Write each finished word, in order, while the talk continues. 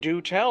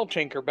Do tell,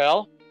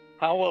 Tinkerbell.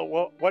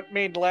 What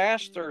made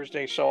last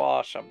Thursday so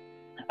awesome?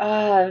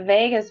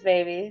 Vegas,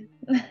 baby.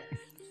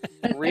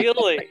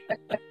 Really?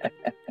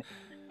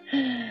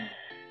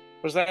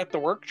 Was that the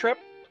work trip?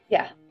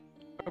 Yeah.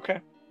 Okay.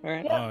 All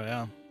right. Yep. Oh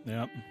yeah,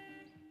 yep.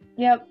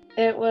 Yep.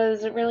 It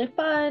was really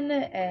fun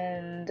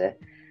and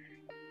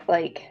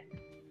like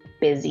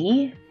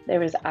busy. There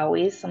was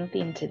always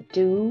something to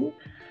do.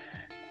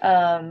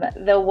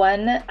 The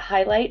one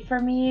highlight for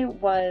me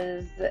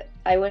was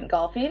I went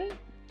golfing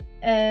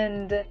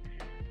and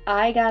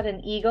I got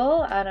an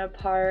eagle on a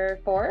par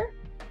four.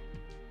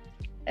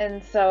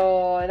 And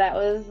so that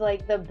was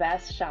like the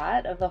best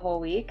shot of the whole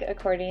week,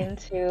 according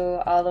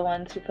to all the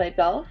ones who played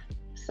golf.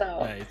 So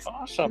Nice.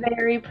 Awesome.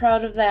 very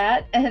proud of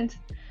that. And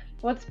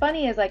what's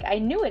funny is like I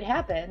knew it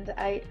happened.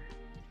 I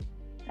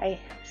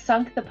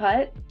sunk the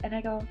putt and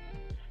I go,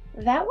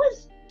 that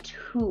was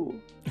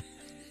two.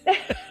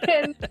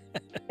 And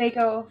they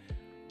go,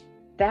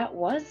 that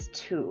was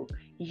two.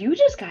 You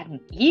just got an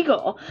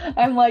eagle.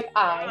 I'm like,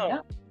 I Wow.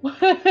 know.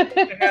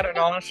 You had an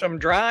awesome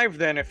drive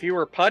then if you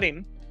were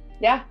putting.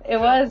 Yeah, it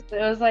was.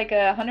 It was like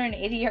a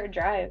 180-yard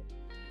drive.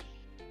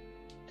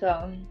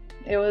 So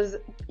it was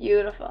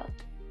beautiful.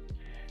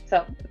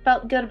 So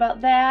felt good about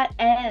that.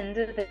 And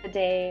the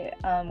day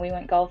we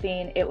went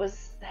golfing, it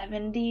was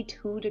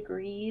 72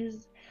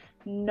 degrees,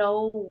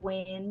 no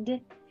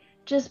wind,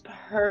 just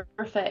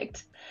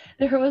perfect.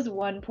 There was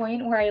one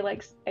point where I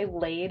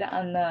laid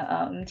on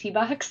the tee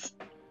box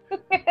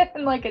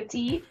and like a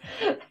tee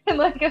and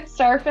like a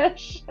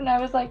starfish, and I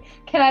was like,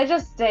 "Can I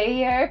just stay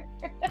here?"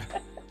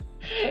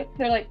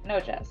 They're like, "No,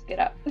 Jess, get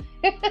up."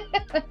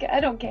 Like, I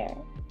don't care.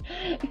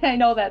 I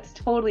know that's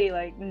totally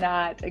like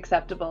not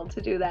acceptable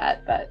to do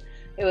that, but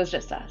it was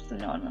just us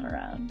and no one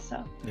around,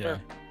 so. Yeah.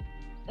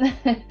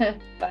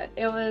 But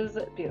it was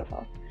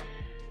beautiful.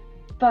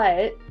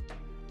 But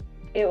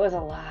it was a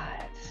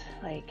lot.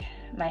 Like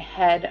my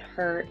head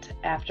hurt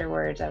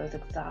afterwards. I was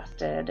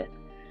exhausted,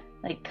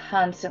 like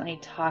constantly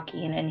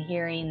talking and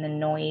hearing the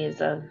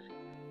noise of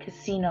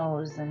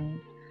casinos and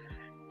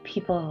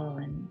people,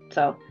 and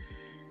so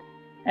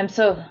I'm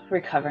still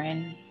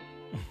recovering.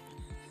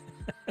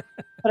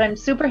 But I'm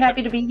super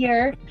happy to be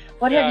here.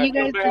 What have Yeah, you I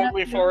feel guys been up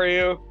badly to? for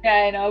you. Yeah,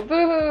 I know.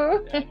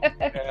 Boo-hoo.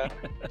 Yeah.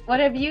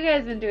 What have you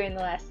guys been doing the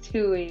last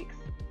 2 weeks?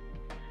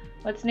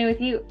 What's new with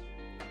you?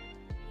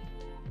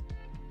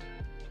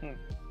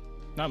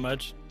 Not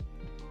much.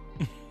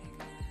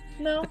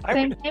 No, I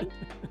same time.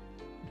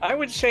 I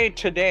would say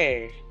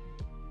today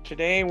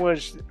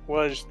was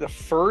the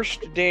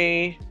first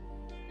day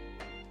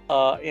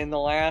in the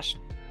last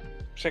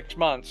 6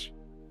 months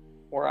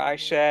where I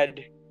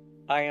said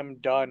I am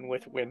done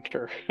with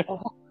winter.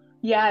 Oh,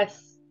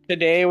 yes.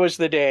 Today was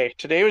the day.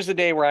 Today was the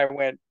day where I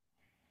went.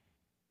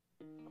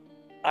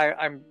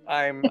 I've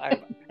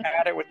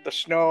had it with the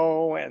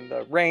snow and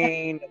the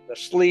rain and the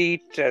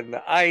sleet and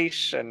the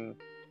ice and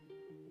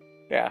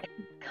yeah.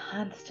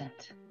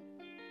 Constant.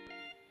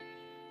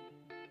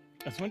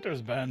 This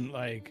winter's been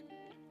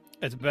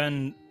it's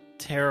been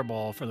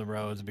terrible for the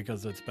roads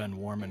because it's been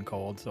warm and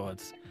cold. So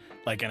it's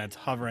like, and it's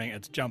hovering,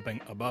 it's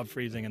jumping above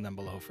freezing and then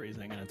below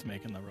freezing, and it's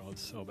making the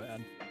roads so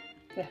bad.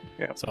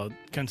 Yeah. So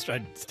I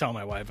tell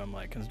my wife, I'm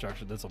like,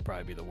 construction, this will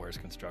probably be the worst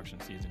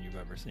construction season you've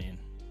ever seen.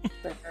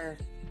 For sure.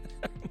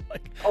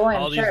 Like, Oh, I'm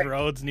all sure. these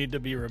roads need to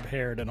be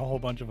repaired, and a whole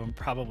bunch of them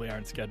probably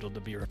aren't scheduled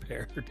to be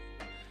repaired.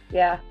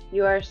 Yeah,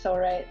 you are so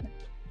right.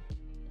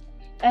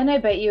 And I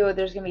bet you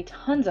there's going to be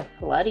tons of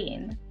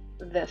flooding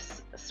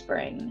this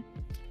spring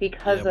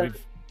because Yeah, of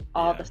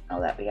all yeah. the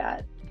snow that we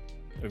got.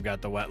 We've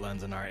got the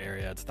wetlands in our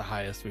area. It's the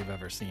highest we've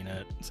ever seen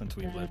it since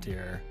we've lived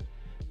here.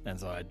 And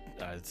so I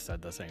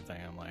said the same thing.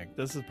 I'm like,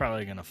 this is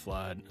probably going to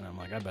flood. And I'm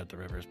like, I bet the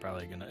river's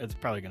it's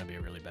probably going to be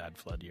a really bad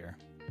flood year.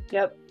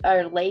 Yep,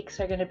 our lakes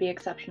are going to be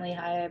exceptionally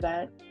high, I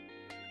bet.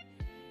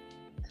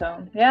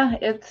 So, yeah,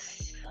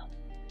 it's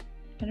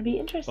going to be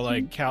interesting. But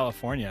like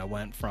California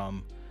went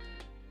from,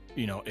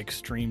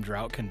 extreme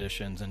drought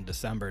conditions in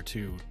December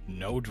to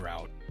no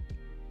drought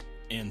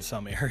in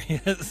some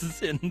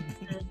areas in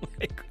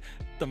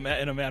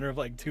in a matter of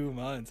like 2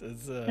 months.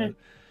 It's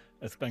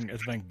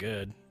been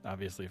good,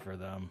 obviously, for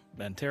them,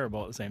 and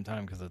terrible at the same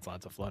time because it's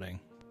lots of flooding.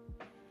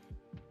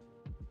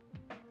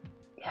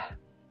 Yeah.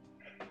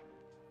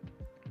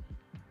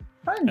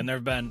 Fun. And there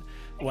have been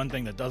one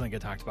thing that doesn't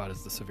get talked about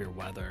is the severe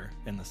weather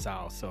in the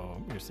south.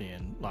 So you're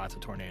seeing lots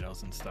of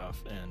tornadoes and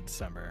stuff in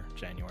December,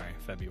 January,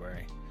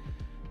 February,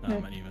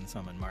 and even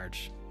some in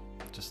March,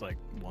 just like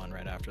one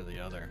right after the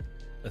other.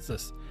 It's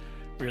this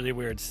really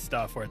weird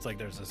stuff where it's like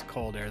there's this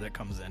cold air that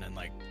comes in and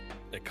like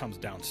it comes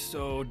down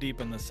so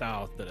deep in the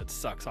south that it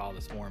sucks all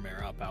this warm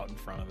air up out in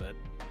front of it,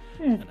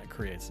 and it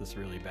creates this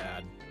really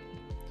bad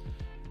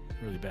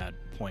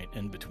point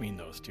in between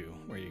those two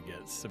where you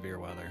get severe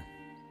weather.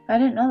 I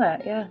didn't know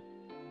that, yeah.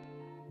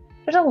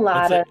 There's a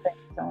lot of things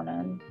going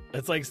on.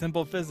 It's like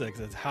simple physics.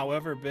 It's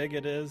however big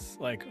it is,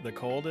 like the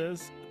cold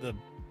is,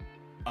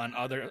 on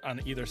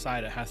either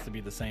side it has to be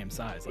the same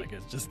size. Like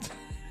it's just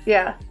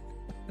Yeah.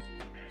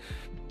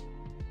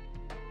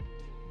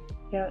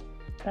 Yeah,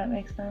 that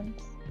makes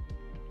sense.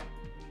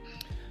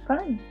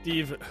 fun.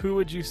 Steve, who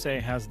would you say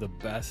has the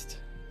best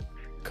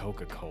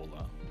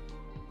Coca-Cola?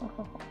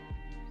 Oh.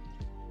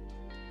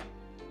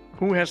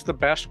 Who has the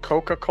best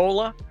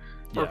Coca-Cola?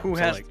 Or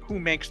Yeah, who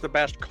makes the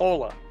best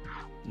cola?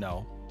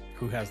 No,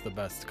 who has the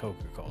best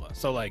Coca-Cola?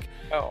 So like,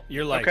 Oh,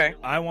 you're like, okay.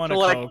 I want So, a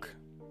like- Coke,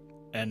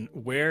 and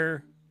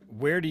where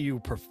do you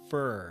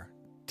prefer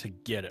to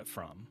get it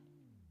from?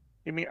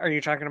 Are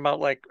you talking about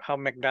like how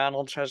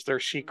McDonald's has their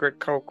secret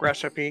Coke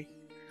recipe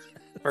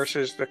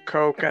versus the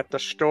Coke at the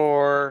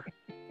store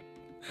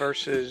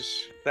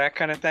versus that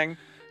kind of thing?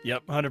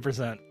 Yep,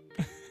 100%.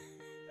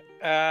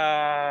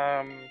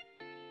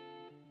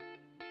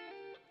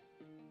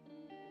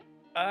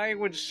 I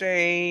would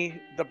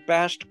say the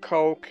best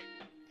Coke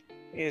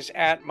is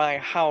at my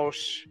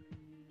house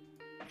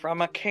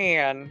from a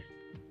can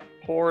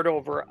poured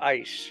over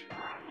ice.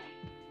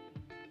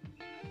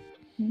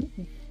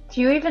 Do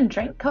you even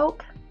drink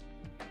Coke?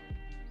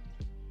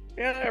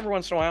 Yeah, every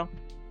once in a while.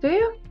 Do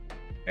you?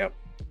 Yep.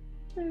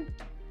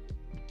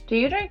 Do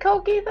you drink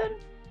Coke, Ethan?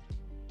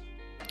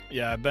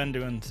 Yeah, I've been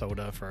doing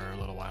soda for a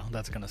little while.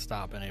 That's gonna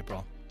stop in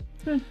April.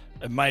 Hmm.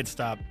 It might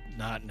stop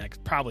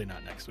probably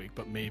not next week,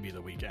 but maybe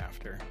the week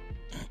after.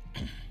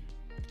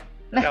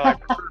 No, I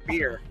prefer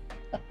beer.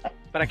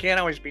 But I can't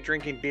always be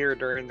drinking beer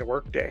during the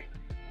workday.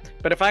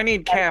 But if I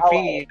need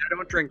caffeine, I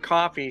don't drink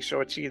coffee,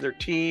 so it's either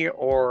tea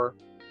or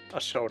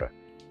a soda.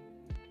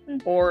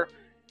 Or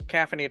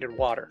caffeinated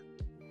water.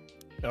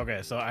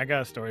 Okay, so I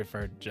got a story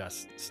for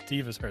Jess.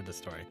 Steve has heard the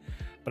story,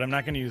 but I'm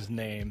not going to use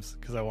names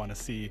because I want to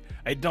see.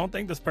 I don't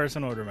think this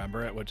person would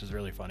remember it, which is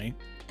really funny.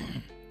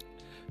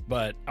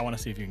 But I want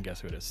to see if you can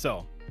guess who it is.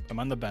 So I'm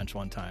on the bench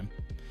one time,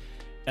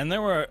 and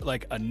there were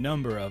like a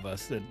number of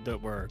us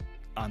that were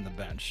on the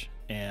bench,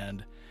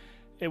 and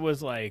it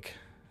was like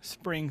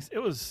spring,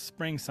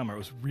 summer. It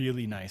was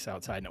really nice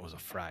outside, and it was a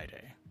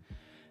Friday.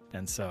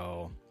 And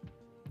so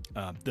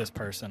this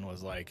person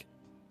was like,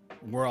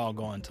 we're all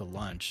going to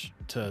lunch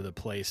to the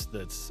place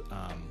that's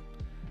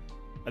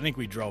I think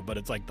we drove, but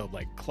it's like the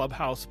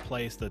clubhouse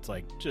place that's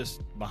like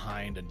just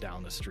behind and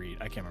down the street.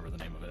 I can't remember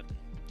the name of it.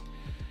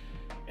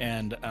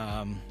 And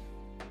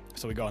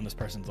so we go, and this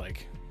person's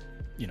like,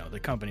 the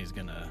company's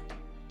gonna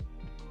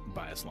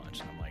buy us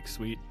lunch, and I'm like,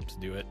 sweet, let's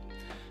do it.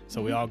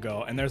 So we all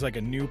go, and there's like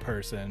a new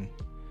person.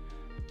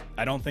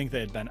 I don't think they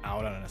had been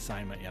out on an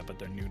assignment yet, but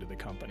they're new to the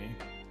company.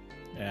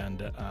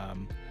 And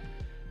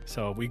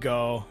so we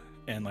go,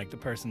 and like the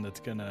person that's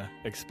gonna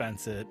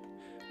expense it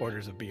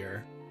orders a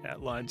beer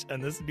at lunch,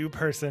 and this new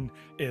person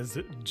is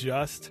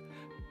just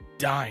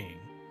dying.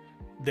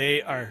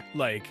 They are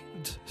like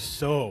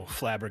so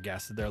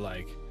flabbergasted. They're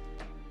like,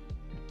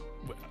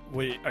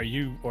 wait, are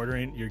you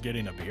ordering, you're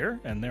getting a beer?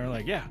 And they're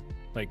like, yeah,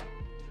 like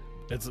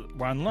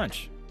we're on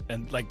lunch.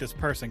 And like this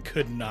person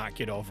could not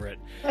get over it.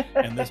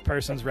 And this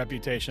person's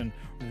reputation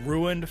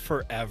ruined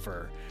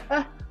forever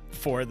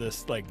for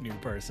this like new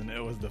person.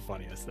 It was the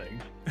funniest thing.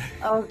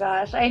 Oh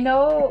gosh, I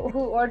know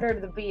who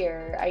ordered the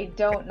beer. I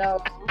don't know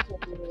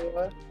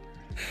who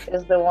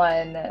is the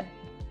one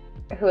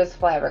who is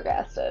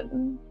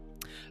flabbergasted.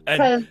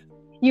 Because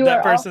you that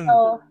are person,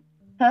 also...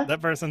 Huh?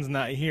 That person's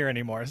not here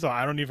anymore, so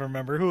I don't even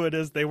remember who it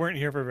is. They weren't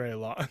here for very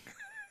long.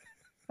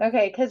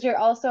 Okay, because you're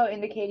also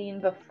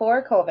indicating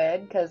before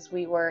COVID, because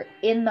we were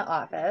in the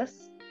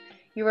office.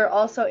 You were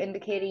also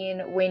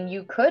indicating when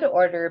you could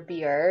order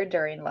beer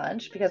during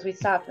lunch, because we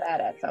stopped that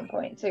at some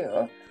point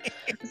too.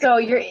 So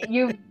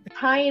you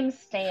time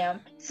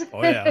stamped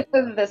Oh, yeah.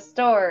 the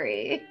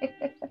story.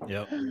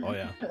 Yep. Oh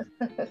yeah.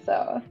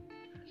 So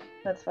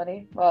that's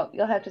funny. Well,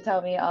 you'll have to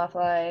tell me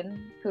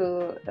offline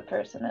who the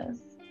person is.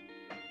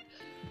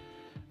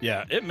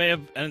 Yeah, it may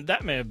have, and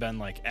that may have been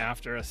like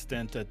after a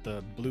stint at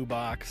the Blue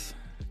Box,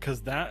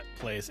 because that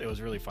place, it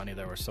was really funny.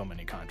 There were so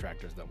many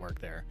contractors that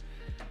worked there.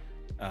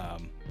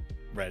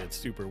 Right, it's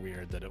super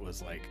weird that it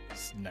was like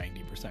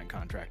 90%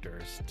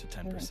 contractors to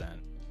 10%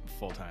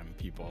 full-time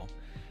people.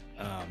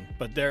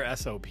 But their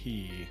SOP,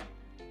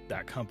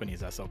 that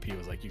company's SOP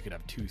was like you could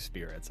have 2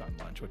 spirits on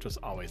lunch, which was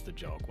always the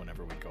joke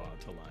whenever we go out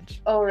to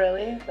lunch. Oh,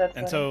 really? That's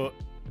and funny.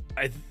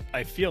 so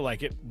I feel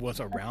like it was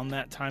around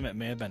that time. It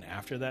may have been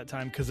after that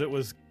time, because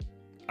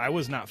I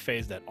was not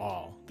phased at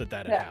all that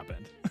had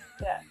happened.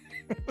 Yeah.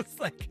 It was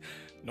like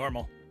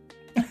normal.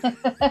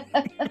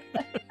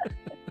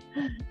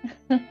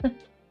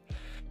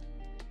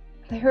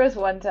 There was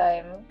one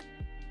time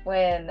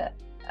when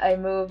I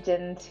moved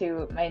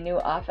into my new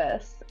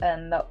office,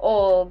 and the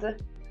old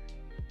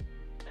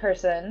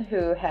person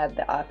who had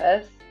the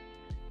office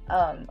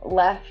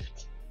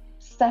left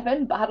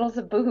 7 bottles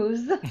of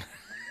booze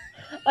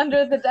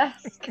under the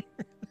desk.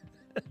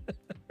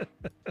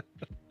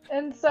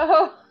 And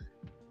so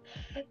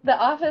the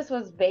office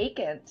was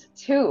vacant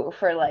too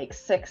for like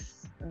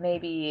 6,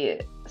 maybe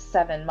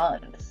 7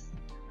 months.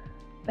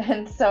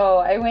 And so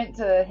I went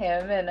to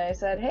him and I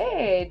said,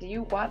 "Hey, do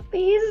you want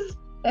these?"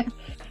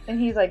 And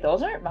he's like,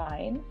 "Those aren't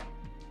mine."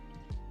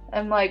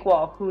 I'm like,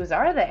 "Well, whose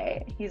are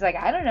they?" He's like,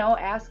 "I don't know,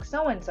 ask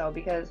so-and-so,"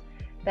 because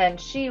then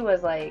she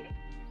was like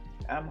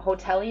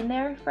hoteling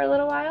there for a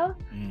little while.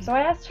 So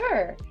I asked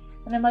her,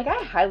 and And I'm like,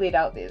 I highly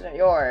doubt these are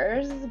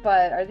yours,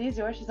 but are these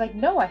yours? She's like,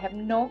 no, I have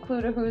no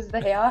clue to whose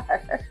they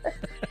are.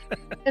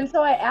 And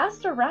so I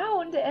asked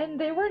around,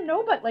 and they were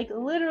nobody, like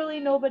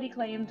literally nobody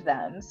claimed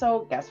them.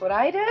 So guess what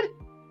I did?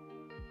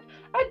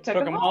 I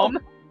took them home.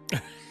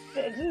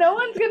 No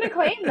one's gonna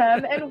claim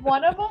them. And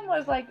one of them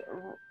was like,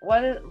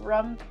 what is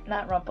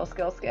not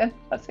Rumpelstiltskin?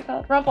 What's it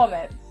called?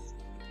 Rumplemints.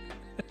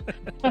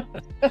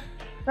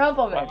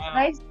 Rumplemints. Wow. And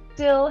I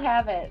still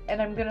have it,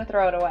 and I'm gonna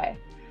throw it away.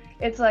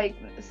 It's like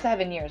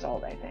 7 years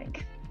old, I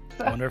think.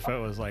 So, I wonder if it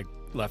was like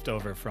left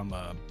over from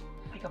a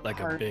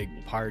big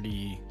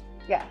party.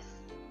 Yes.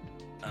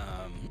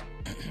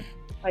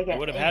 Like it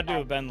would have had to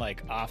have been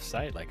like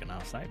off-site, like an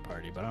off-site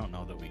party, but I don't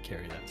know that we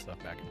carry that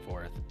stuff back and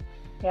forth.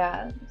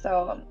 Yeah,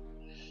 so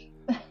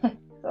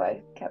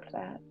I kept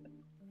that.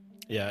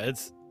 Yeah,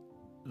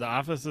 the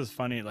office is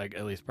funny. Like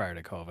at least prior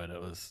to COVID, it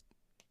was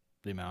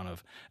the amount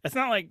of. It's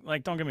not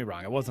like don't get me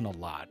wrong, it wasn't a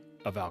lot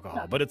of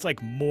alcohol, but it's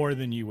like more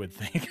than you would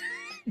think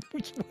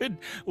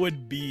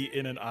would be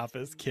in an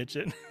office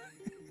kitchen.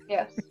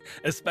 Yes.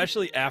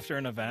 Especially after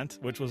an event,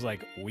 which was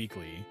like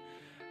weekly,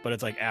 but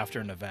it's like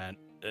after an event,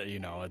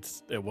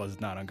 it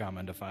was not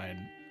uncommon to find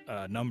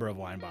a number of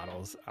wine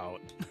bottles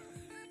out.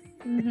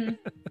 Mm-hmm.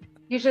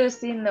 You should have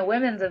seen the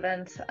women's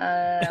event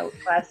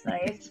last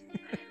night.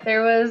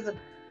 There was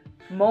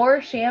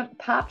more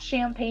popped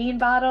champagne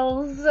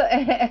bottles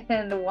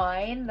and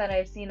wine than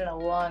I've seen in a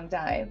long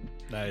time.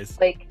 Nice.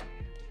 Like,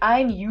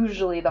 I'm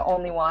usually the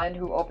only one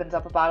who opens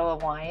up a bottle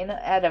of wine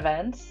at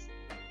events,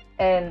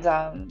 and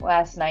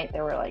last night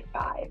there were like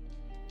 5.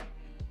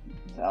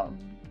 So,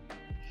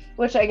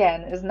 which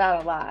again is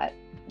not a lot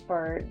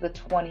for the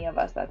 20 of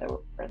us that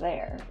were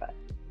there, but.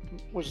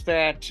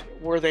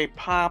 Were they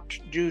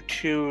popped due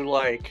to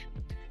like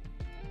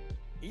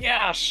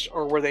yes,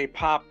 or were they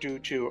popped due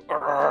to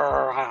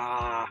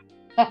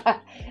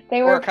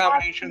They or were a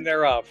combination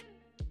thereof?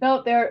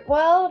 No, they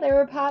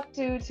were popped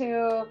due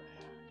to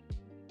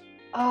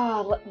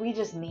we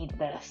just need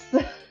this.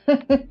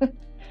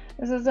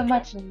 This is a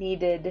much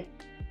needed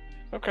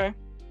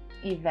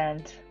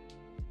event.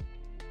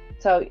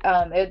 So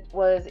it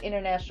was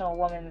International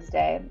Women's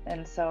Day,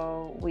 and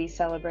so we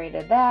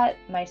celebrated that.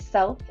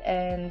 Myself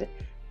and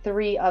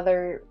 3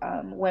 other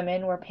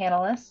women were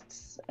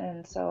panelists,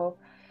 and so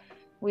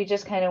we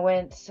just kind of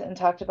went and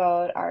talked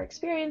about our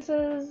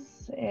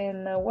experiences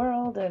in the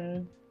world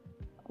and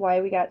why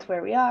we got to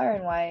where we are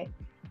and why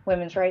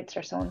women's rights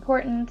are so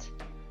important.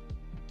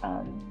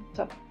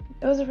 So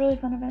it was a really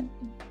fun event.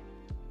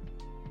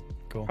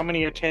 Cool. How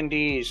many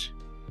attendees?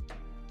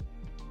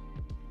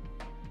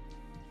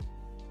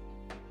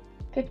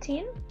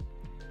 15?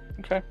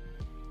 Okay.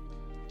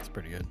 That's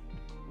pretty good.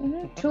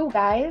 Mm-hmm. 2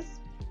 guys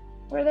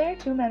were there,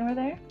 2 men were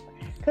there,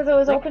 because it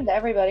was open to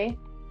everybody.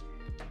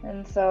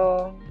 And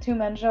so 2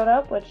 men showed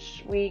up,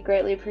 which we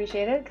greatly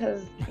appreciated,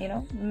 because,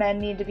 men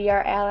need to be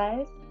our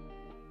allies.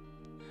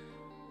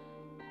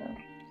 So.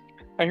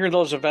 I hear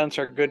those events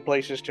are good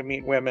places to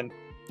meet women.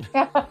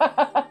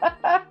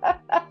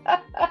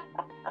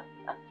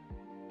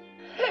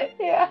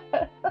 Yeah.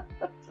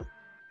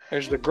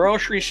 There's the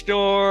grocery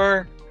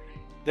store,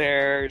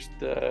 there's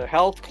the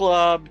health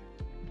club,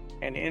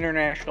 and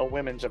international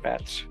women's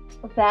events.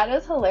 That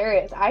is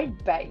hilarious. I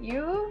bet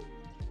you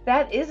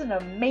that is an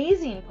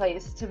amazing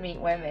place to meet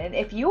women.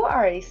 If you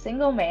are a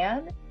single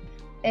man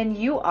and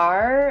you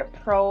are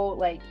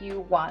you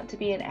want to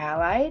be an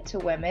ally to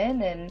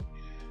women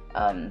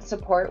and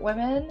support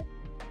women,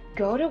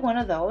 go to one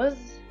of those,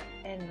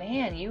 and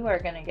man, you are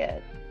going to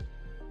get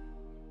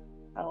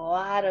a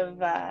lot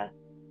of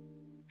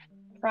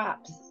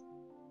props.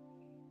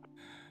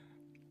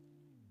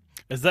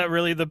 Is that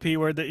really the P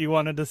word that you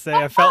wanted to say?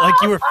 I felt like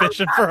you were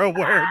fishing for a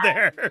word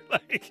there.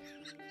 Like,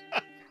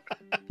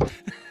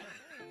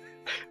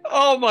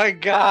 oh my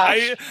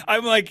gosh!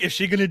 I'm like, is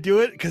she gonna do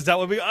it? Because that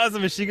would be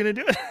awesome. Is she gonna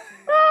do it?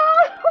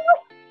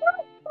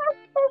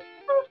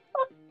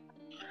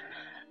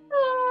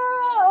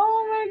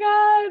 Oh my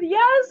God!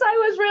 Yes, I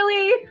was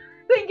really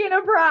thinking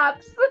of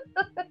props.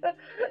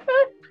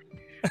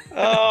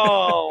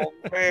 Oh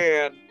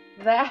man,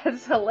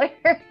 that's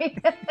hilarious.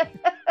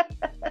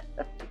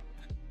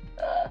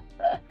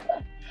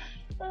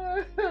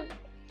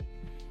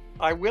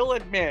 I will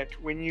admit,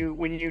 when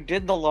you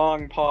did the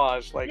long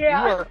pause, you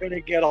are going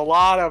to get a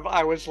lot of.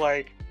 I was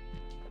like,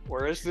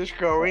 "Where is this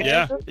going?"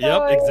 Yeah.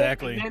 Yep.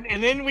 Exactly.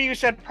 And then when you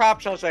said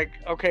props, I was like,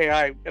 "Okay,"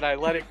 I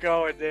let it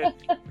go, and then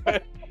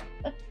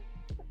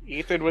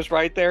Ethan was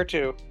right there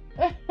too.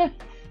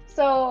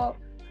 So,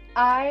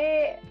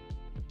 I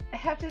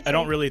have to. I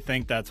don't really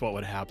think that's what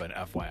would happen.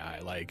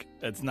 FYI, like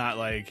it's not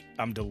like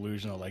I'm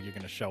delusional. Like you're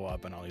going to show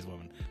up and all these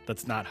women.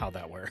 That's not how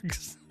that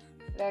works.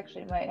 It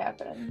actually might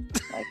happen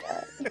like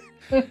that.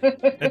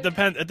 It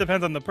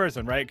depends on the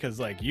person, right? Because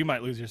like you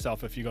might lose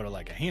yourself if you go to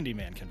like a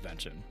handyman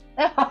convention.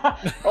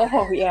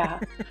 Oh yeah.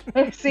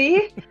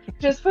 See,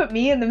 just put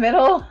me in the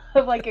middle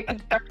of like a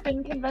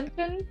construction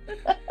convention.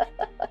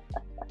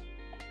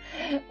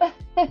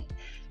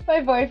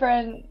 My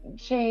boyfriend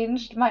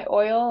changed my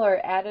oil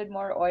or added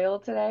more oil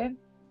today,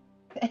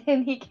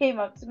 And he came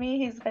up to me.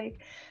 He's like,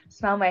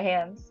 "Smell my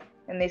hands,"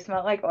 and they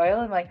smell like oil.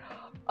 I'm like,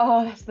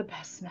 "Oh, that's the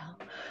best smell."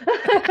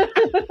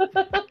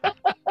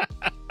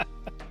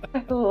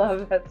 I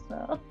love that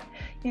smell.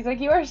 He's like,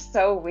 "You are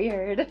so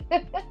weird."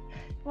 I'm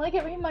like,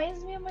 it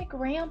reminds me of my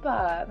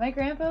grandpa. My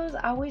grandpa was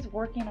always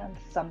working on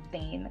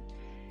something.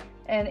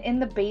 And in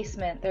the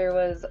basement, there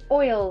was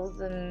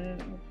oils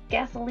and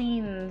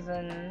gasolines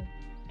and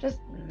just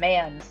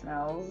man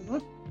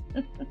smells.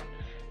 I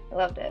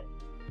loved it.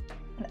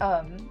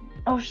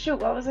 Oh shoot,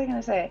 what was I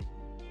gonna say?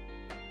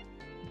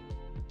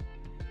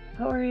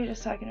 What were you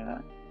just talking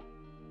about?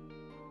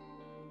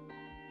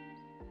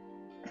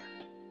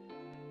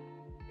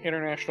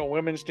 International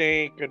Women's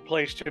Day, good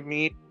place to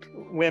meet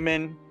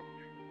women.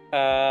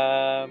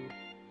 Got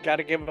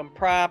to give them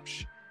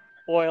props.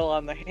 Oil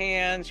on the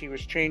hands. He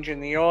was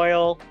changing the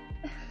oil.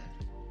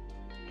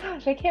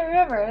 Gosh, I can't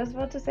remember. I was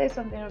about to say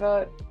something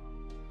about...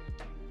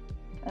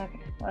 Okay,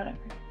 whatever.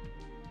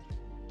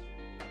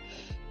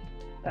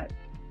 But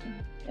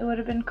it would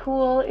have been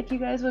cool if you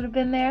guys would have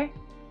been there.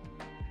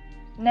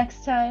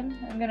 Next time,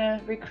 I'm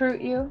gonna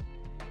recruit you.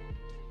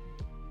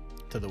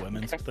 To the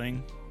women's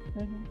thing.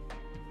 Mm-hmm.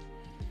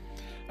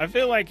 I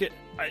feel like it.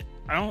 I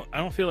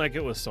don't feel like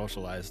it was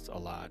socialized a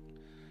lot.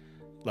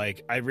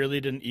 Like, I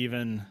really didn't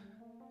even.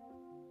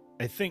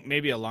 I think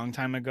maybe a long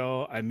time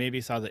ago, I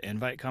maybe saw the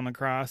invite come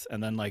across,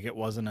 and then like it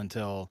wasn't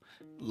until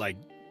like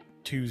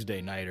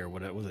Tuesday night or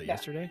what was it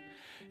yesterday?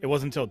 It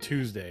wasn't until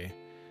Tuesday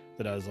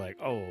that I was like,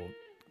 oh.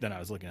 Then I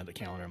was looking at the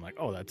calendar. I'm like,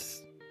 oh,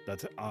 that's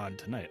on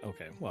tonight.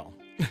 Okay, well,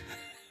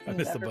 I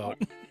missed the boat.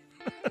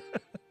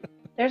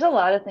 There's a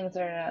lot of things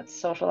that are not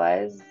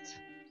socialized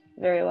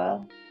very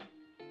well.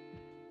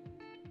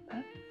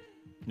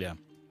 Yeah.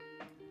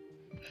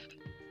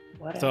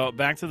 Whatever. So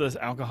back to this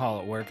alcohol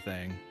at work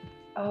thing.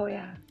 Oh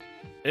yeah.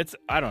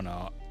 I don't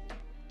know.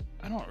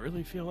 I don't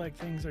really feel like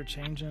things are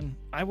changing.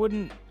 I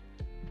wouldn't.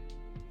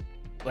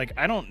 Like,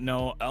 I don't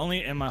know.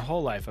 Only in my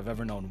whole life I've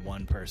ever known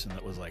one person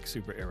that was like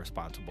super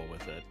irresponsible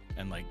with it,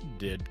 and like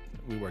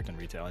we worked in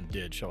retail and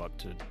did show up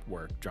to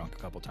work drunk a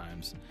couple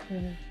times.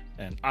 Mm-hmm.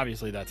 And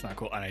obviously that's not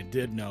cool. And I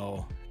did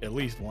know at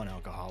least one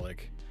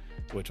alcoholic,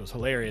 which was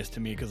hilarious to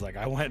me because like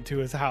I went to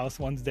his house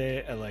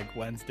Wednesday at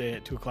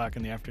 2:00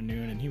 in the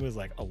afternoon, and he was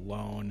like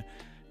alone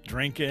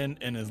drinking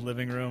in his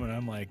living room, and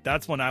I'm like,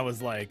 that's when I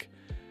was like,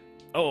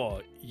 oh,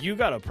 you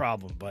got a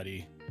problem,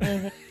 buddy.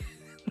 Mm-hmm.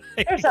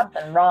 There's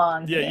something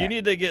wrong. Yeah, here. you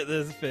need to get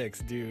this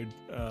fixed, dude.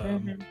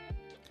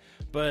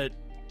 But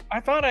I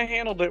thought I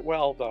handled it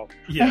well, though.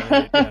 Yeah,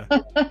 right, yeah.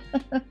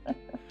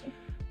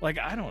 Like,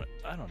 I don't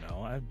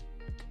know.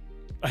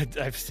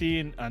 I've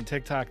seen on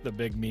TikTok the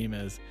big meme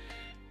is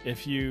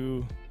if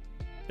you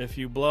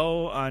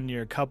blow on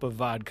your cup of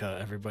vodka,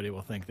 everybody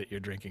will think that you're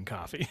drinking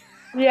coffee.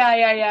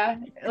 Yeah.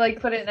 Like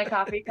put it in a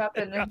coffee cup,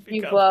 and if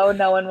you blow,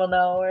 no one will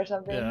know or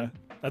something. Yeah,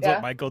 that's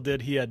what Michael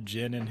did. He had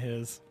gin in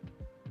his.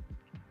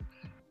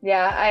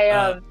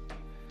 Yeah,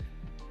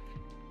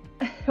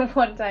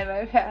 one time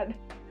I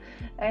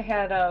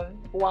had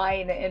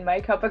wine in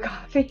my cup of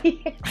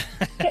coffee,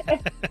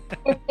 and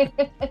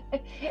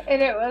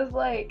it was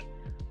like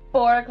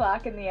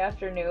 4:00 in the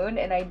afternoon,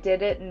 and I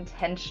did it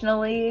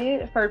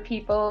intentionally for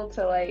people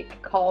to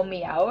like call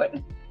me out.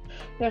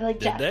 They're like,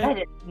 Jess, that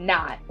is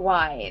not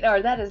wine,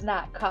 or that is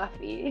not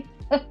coffee.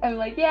 I'm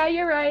like, yeah,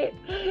 you're right,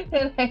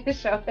 and I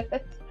showed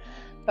it.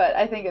 But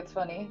I think it's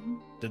funny.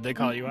 Did they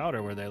call you out,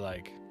 or were they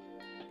like,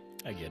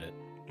 I get it?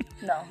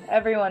 No,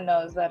 everyone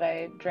knows that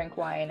I drink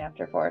wine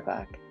after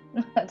 4:00.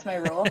 That's my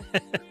rule.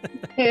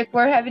 If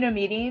we're having a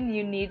meeting,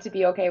 you need to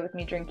be okay with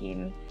me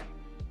drinking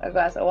a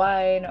glass of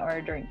wine or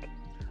a drink.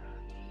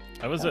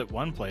 I was at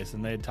one place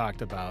and they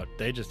talked about,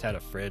 they just had a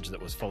fridge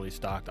that was fully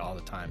stocked all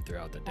the time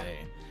throughout the day.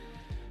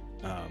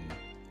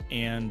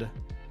 And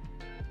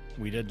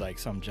we did like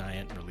some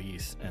giant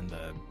release, and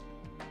the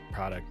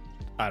product,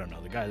 I don't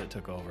know, the guy that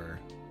took over,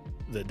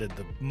 that did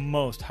the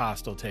most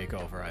hostile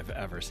takeover I've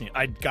ever seen.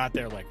 I got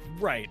there like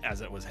right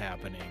as it was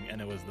happening, and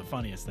it was the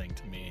funniest thing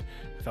to me.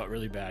 I felt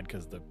really bad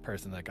because the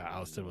person that got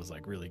ousted was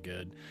like really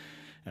good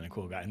and a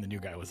cool guy, and the new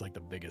guy was like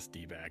the biggest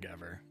D-bag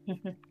ever.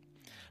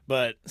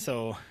 But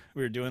so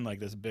we were doing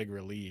like this big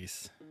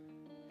release,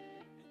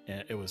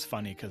 and it was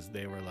funny because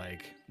they were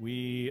like,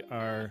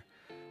 we're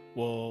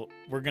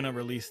gonna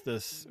release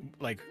this,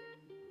 like,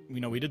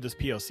 we did this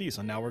POC,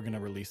 so now we're gonna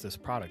release this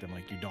product. I'm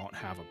like, you don't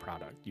have a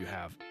product, you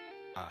have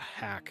a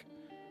hack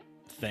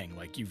thing.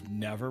 Like, you've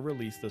never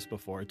released this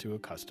before to a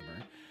customer.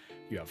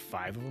 You have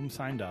 5 of them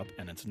signed up,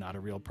 and it's not a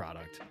real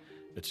product.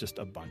 It's just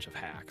a bunch of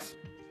hacks.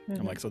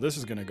 I'm like, so this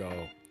is gonna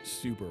go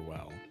super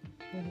well.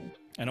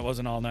 And it was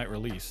an all-night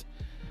release,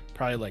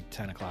 probably like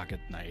 10:00 at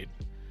night.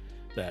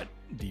 That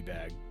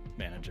D-bag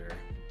manager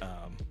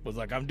was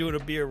like, I'm doing a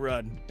beer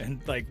run,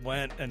 and like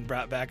went and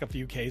brought back a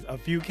few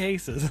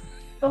cases.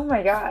 Oh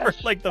my gosh.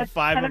 For like the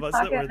 5 of us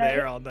that were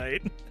there all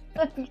night.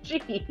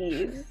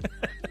 Jeez.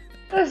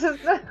 This is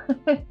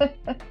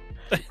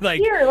like,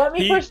 here, let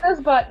me push this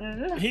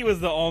button. He was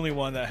the only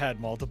one that had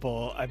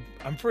multiple.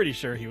 I'm pretty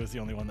sure he was the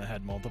only one that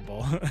had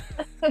multiple.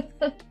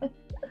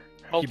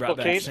 Multiple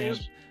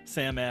cases?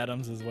 Sam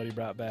Adams is what he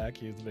brought back.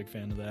 He was a big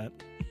fan of that.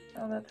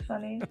 Oh, that's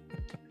funny.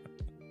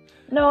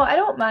 No, I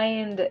don't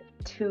mind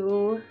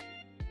 2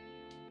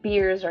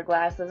 beers or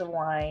glasses of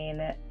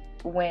wine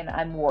when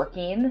I'm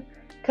working,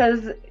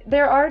 because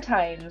there are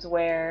times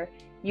where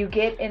you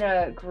get in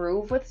a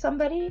groove with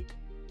somebody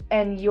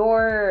and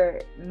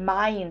your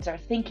minds are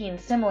thinking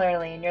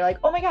similarly, and you're like,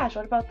 oh my gosh,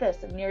 what about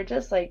this? And you're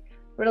just like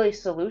really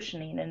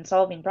solutioning and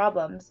solving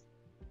problems.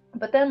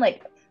 But then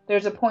like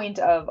there's a point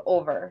of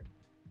over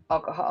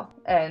alcohol,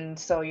 and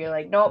so you're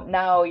like, nope,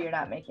 now you're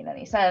not making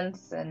any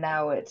sense, and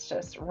now it's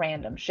just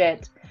random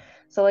shit.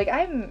 So like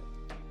I'm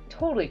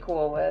totally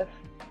cool with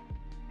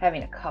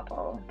having a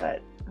couple,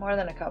 but more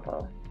than a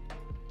couple.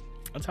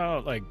 That's how,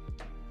 like,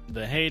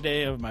 the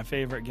heyday of my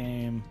favorite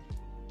game,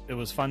 it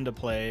was fun to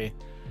play,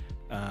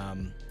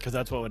 because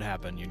that's what would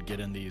happen. You'd get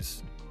in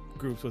these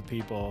groups with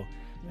people,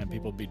 and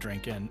people would be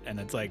drinking, and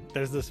it's like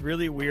there's this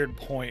really weird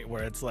point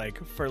where it's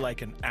like for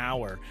like an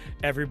hour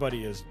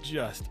everybody is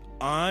just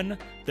on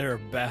their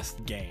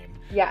best game.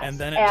 Yes, and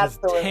then it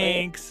absolutely. just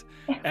tanks.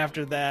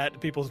 After that,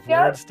 people's Yep.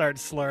 words start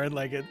slurring.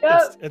 Like Yep.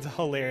 it's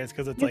hilarious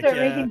because it's You like, start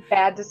yeah, making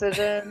bad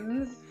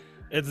decisions.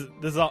 this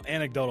is all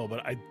anecdotal,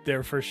 but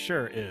there for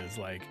sure is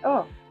like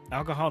Oh,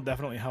 alcohol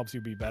definitely helps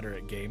you be better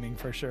at gaming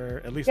for sure.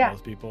 At least Yeah.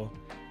 most people,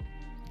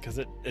 because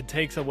it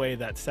takes away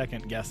that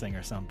second guessing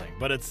or something.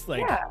 But it's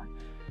like, yeah.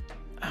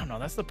 I don't know.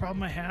 That's the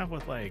problem I have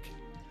with like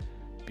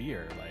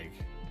beer. Like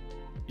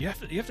you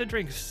have to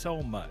drink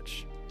so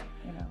much,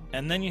 You know.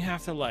 and then you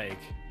have to like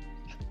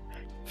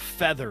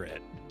feather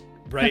it,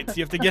 right? So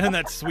you have to get in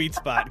that sweet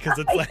spot because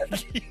it's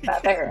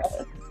like Better.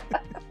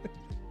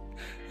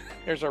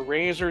 There's a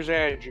razor's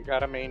edge you got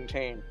to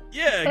maintain.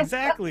 yeah,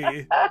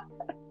 exactly.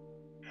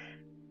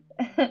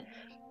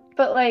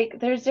 But like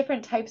there's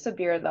different types of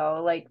beer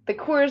though. Like the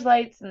Coors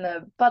Lights and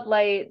the Bud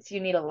Lights, you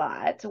need a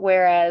lot.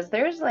 Whereas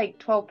there's like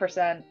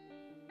 12%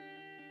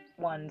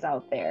 ones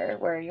out there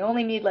where you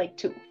only need like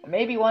 2, or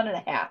maybe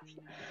 1.5.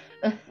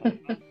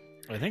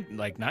 I think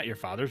like Not Your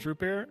Father's root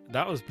beer,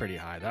 that was pretty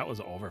high. That was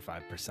over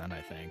 5%,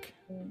 I think.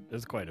 It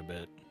was quite a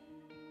bit.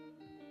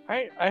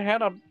 I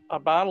had a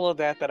bottle of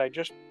that I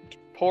just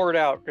poured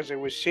out because it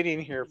was sitting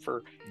here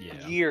for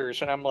Yeah.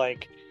 years, and I'm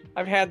like,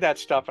 I've had that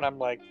stuff, and I'm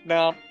like,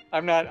 no,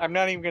 I'm not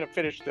even gonna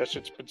finish this.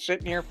 It's been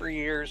sitting here for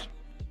years.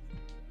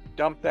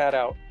 Dump that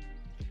out.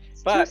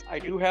 But I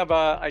do have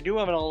an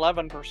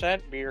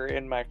 11% beer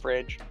in my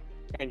fridge,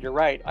 and you're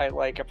right. I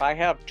like if I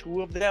have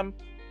 2 of them,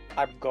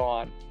 I'm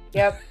gone.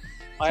 Yep.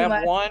 I Too have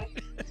much. 1.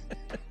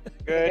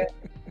 Good.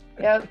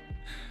 Yep.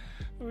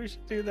 We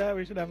should do that.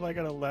 We should have like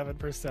an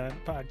 11%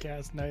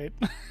 podcast night.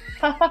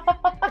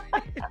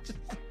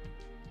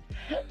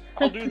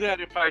 I'll do that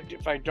if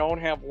I don't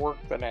have work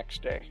the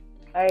next day.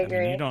 I I agree.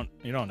 mean,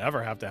 you don't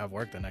ever have to have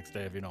work the next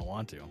day if you don't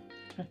want to.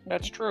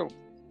 That's true.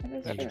 That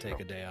is You can true. take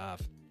a day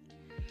off.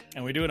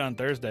 And we do it on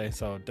Thursday,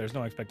 so there's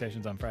no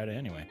expectations on Friday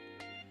anyway.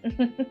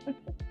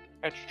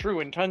 That's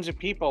true, and tons of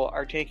people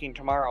are taking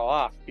tomorrow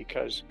off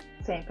because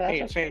St. hey,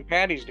 Patrick's it's St.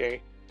 Patty's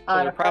Day. So on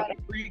they're a Friday.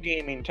 probably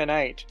pre-gaming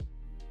tonight.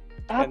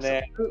 and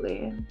then-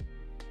 Absolutely.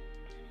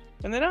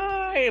 And then,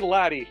 hey,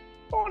 laddie,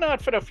 going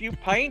out for a few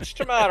pints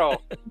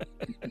tomorrow.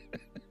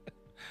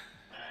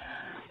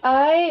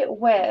 I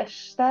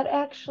wish. That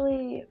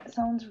actually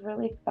sounds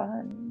really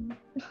fun.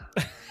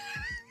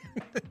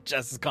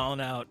 Jess is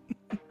calling out.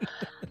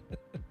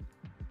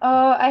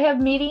 Oh, I have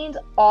meetings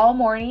all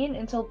morning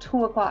until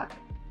 2 o'clock.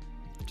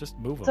 Just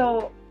move them.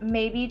 So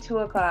maybe 2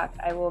 o'clock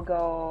I will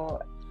go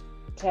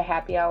to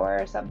happy hour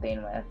or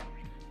something with.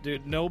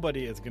 Dude,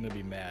 nobody is going to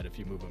be mad if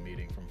you move a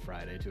meeting from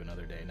Friday to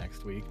another day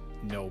next week.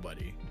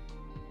 Nobody.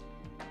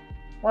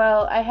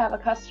 Well, I have a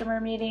customer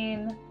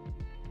meeting.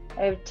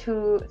 I have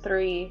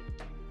three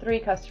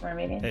customer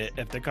meetings. Hey,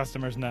 if the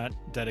customer's not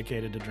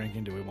dedicated to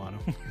drinking, do we want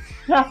them?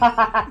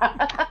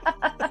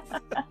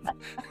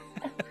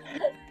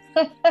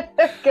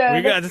 Good.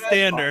 We got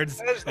standards,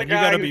 Says the and you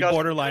guy got to who be doesn't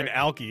borderline drink.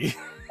 alky.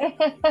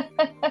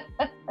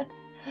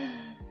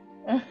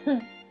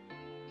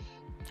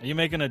 Are you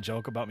making a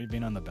joke about me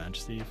being on the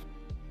bench, Steve?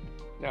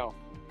 No,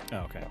 Oh,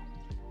 okay.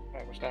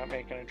 I was not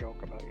making a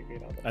joke about you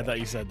being on the I bench. thought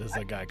you said this is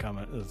a guy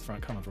coming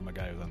from a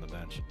guy who's on the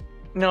bench.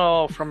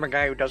 No, from a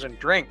guy who doesn't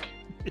drink.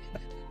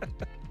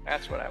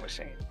 That's what I was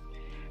saying.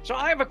 So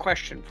I have a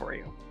question for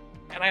you,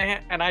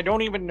 and I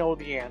don't even know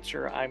the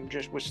answer. I'm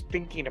just was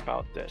thinking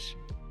about this.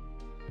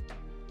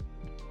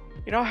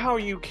 You know how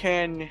you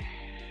can,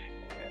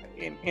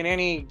 in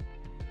any,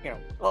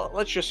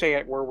 let's just say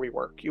at where we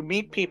work, you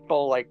meet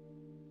people like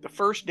the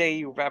first day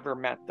you've ever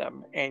met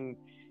them, and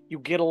you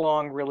get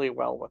along really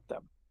well with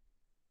them.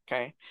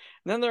 Okay, and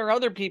then there are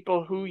other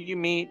people who you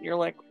meet, and you're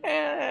like,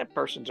 that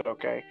person's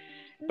okay.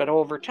 But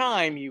over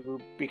time, you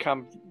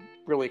become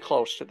really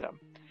close to them.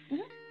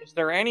 Mhm. Is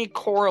there any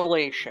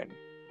correlation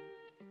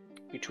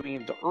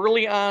between the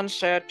early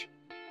onset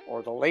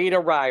or the late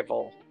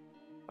arrival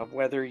of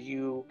whether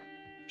you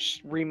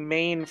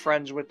remain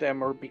friends with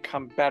them or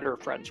become better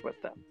friends with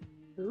them?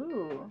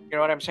 Ooh. You know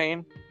what I'm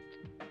saying?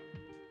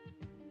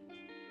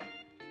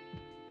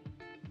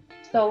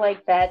 So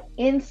like that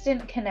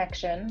instant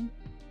connection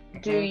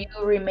do you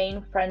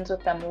remain friends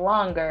with them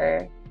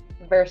longer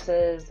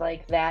versus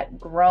like that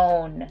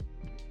grown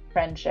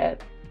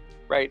friendship?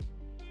 Right.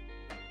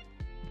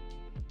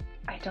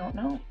 I don't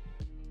know.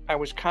 I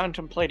was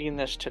contemplating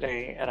this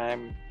today, and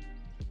I'm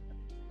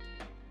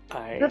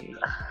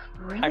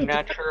Really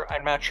not sure.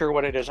 I'm not sure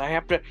what it is. I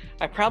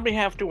probably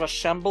have to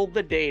assemble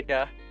the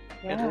data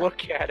and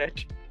look at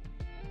it.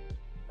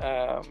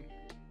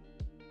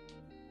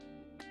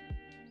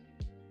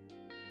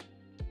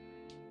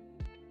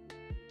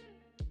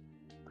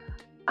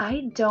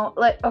 I don't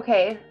like.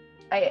 Okay,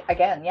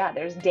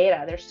 there's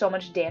data. There's so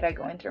much data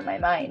going through my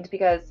mind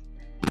because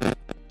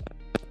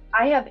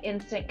I have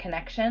instant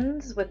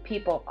connections with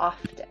people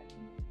often.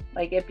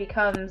 Like it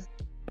becomes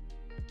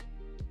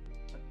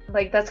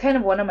like that's kind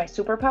of one of my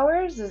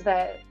superpowers is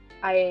that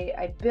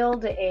I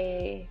build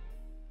a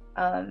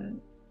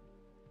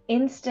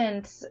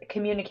instant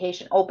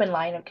communication, open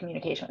line of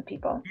communication with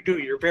people. You do.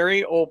 You're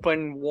very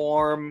open,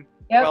 warm,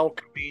 Yep.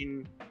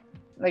 welcoming.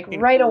 Like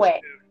right away.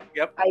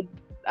 Yep.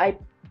 I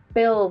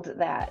build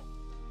that.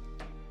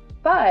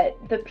 But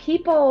the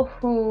people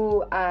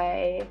who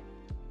I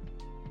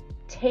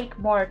take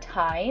more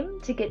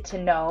time to get to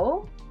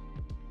know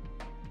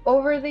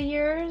over the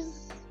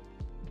years,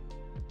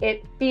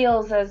 it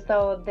feels as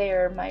though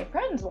they're my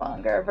friends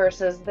longer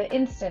versus the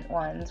instant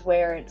ones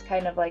where it's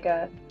kind of like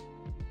a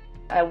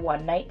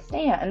one night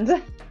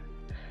stand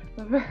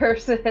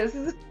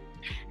versus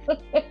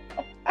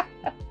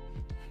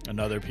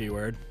Another P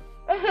word.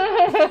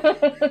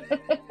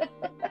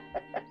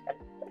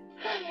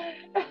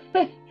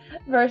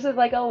 versus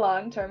like a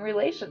long-term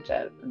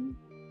relationship.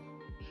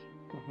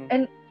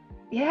 And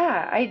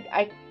yeah,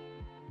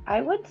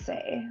 I would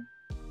say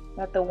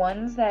that the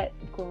ones that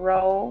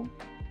grow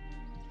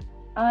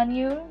on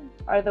you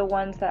are the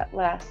ones that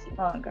last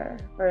longer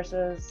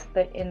versus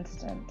the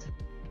instant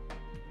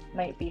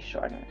might be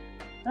shorter.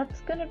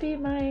 That's gonna be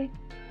my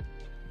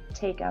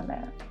take on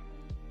that.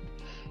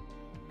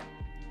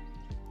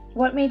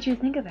 What made you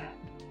think of that?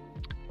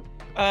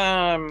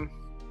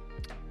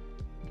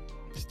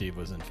 Steve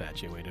was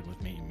infatuated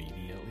with me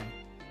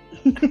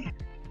immediately.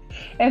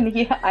 And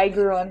yeah, I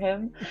grew on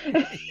him.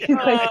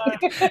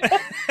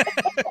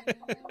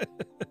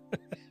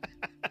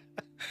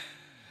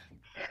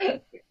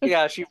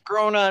 Yes, you've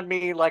grown on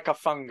me like a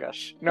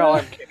fungus. No,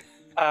 I'm kidding.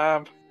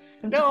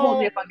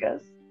 No,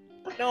 fungus.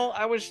 No,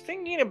 I was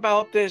thinking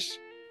about this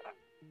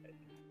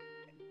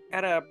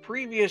at a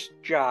previous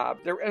job.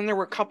 There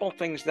were a couple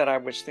things that I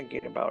was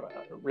thinking about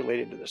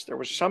related to this. There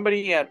was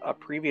somebody at a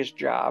previous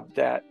job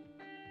that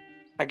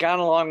I got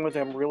along with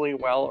him really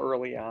well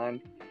early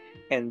on,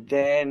 and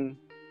then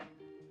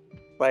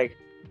like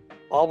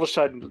all of a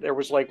sudden there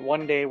was like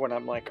one day when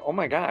I'm like, oh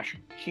my gosh,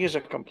 he is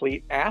a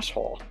complete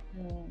asshole.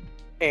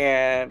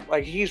 And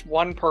like he's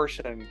one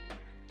person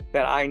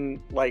that I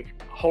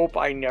like hope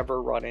I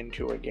never run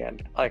into again.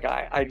 Like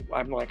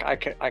I'm like I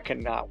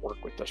cannot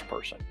work with this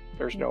person.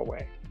 There's no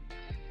way.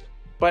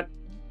 But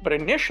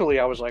initially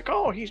I was like,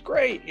 oh, he's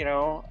great, you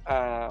know.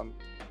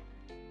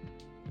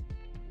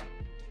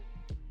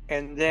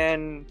 And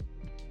then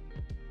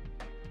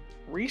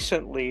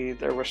recently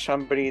there was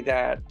somebody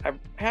that I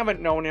haven't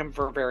known him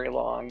for very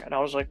long, and I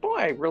was like, boy,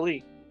 I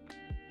really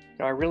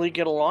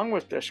get along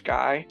with this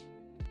guy.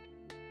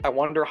 I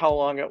wonder how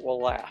long it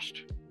will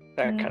last.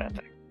 That kind of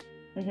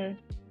thing.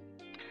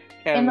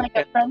 And like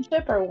a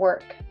friendship or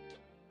work?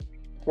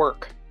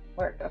 Work,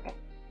 okay.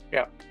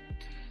 Yeah.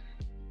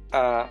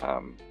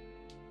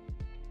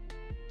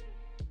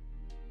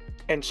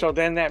 And so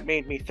then that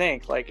made me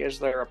think, like, is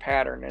there a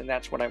pattern? And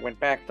that's when I went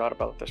back, thought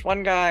about this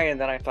one guy, and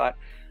then I thought,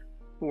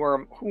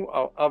 who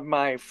of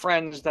my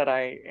friends that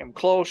I am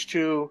close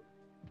to,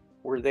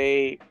 were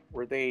they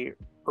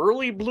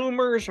early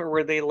bloomers or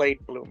were they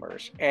late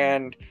bloomers?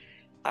 And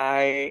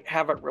I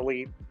haven't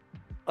really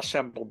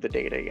assembled the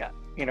data yet.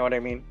 You know what I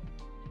mean?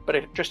 But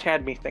it just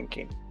had me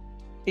thinking.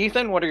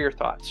 Ethan, what are your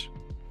thoughts?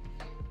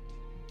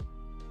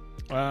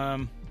 I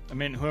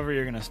mean, whoever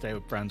you're going to stay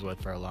friends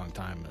with for a long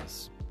time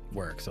is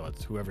work. So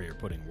it's whoever you're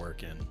putting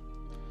work in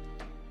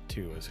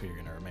to is who you're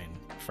going to remain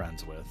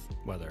friends with.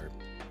 Whether,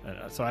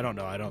 so I don't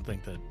know. I don't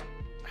think that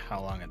how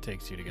long it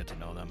takes you to get to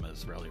know them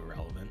is really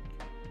relevant.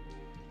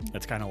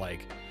 It's kind of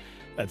like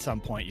at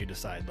some point you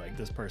decide like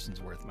this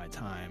person's worth my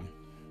time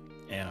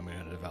and I'm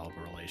going to develop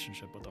a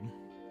relationship with them.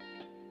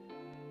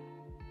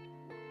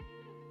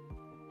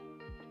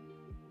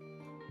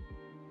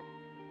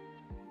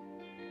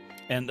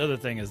 And the other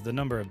thing is the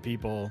number of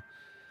people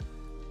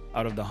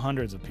out of the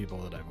hundreds of people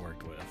that I've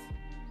worked with,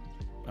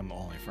 I'm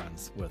only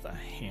friends with a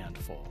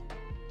handful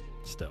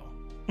still.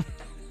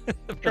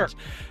 Sure.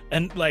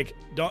 And like,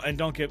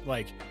 don't get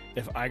like,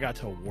 if I got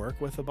to work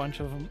with a bunch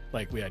of them,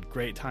 like we had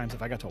great times.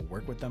 If I got to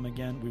work with them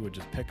again, we would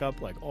just pick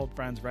up like old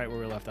friends right where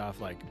we left off.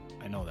 Like,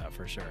 I know that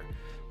for sure,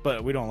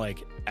 but we don't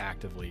like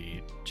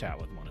actively chat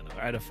with one another.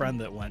 I had a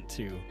friend that went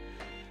to,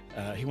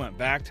 he went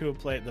back to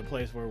the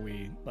place where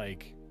we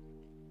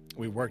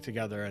worked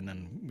together and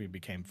then we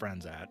became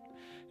friends at.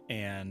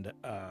 And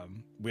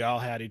we all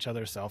had each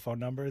other's cell phone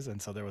numbers.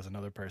 And so there was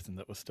another person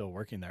that was still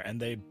working there. And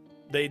they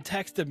they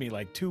texted me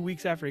like 2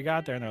 weeks after he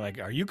got there, and they're like,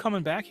 "Are you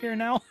coming back here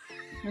now?"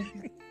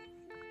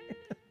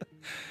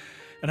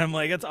 And I'm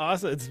like, "It's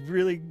awesome. It's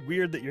really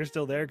weird that you're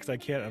still there because I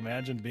can't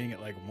imagine being at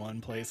like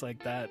one place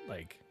like that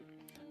like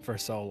for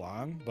so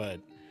long." But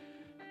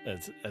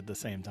it's at the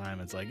same time,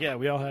 it's like, yeah,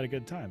 we all had a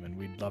good time, and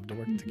we'd love to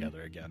work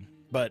together again.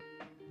 But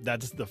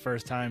that's the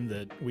first time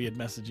that we had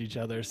messaged each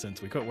other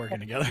since we quit working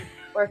together.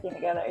 Working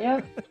together,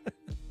 yep.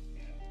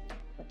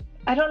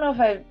 I don't know if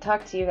I've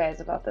talked to you guys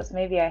about this.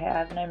 Maybe I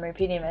have, and I'm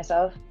repeating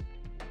myself.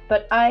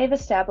 But I've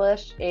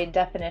established a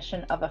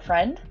definition of a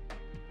friend.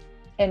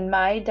 And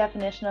my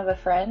definition of a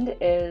friend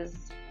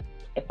is,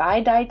 if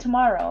I die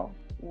tomorrow,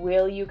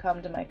 will you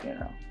come to my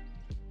funeral?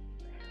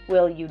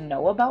 Will you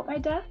know about my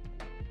death?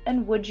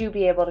 And would you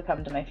be able to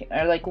come to my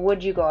funeral? Or like,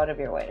 would you go out of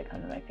your way to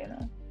come to my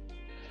funeral?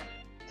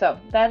 So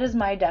that is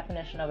my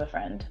definition of a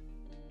friend.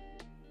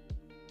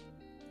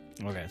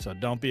 Okay, so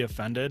don't be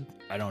offended.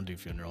 I don't do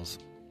funerals.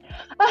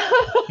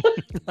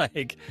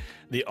 Like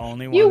the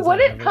only ones You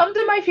wouldn't come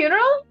to my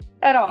funeral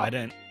at all? I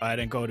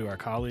didn't go to our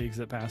colleagues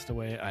that passed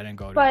away. I didn't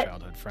go to a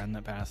childhood friend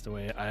that passed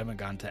away. I haven't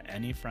gone to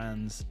any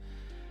friends.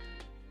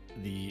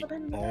 The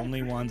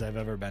only ones I've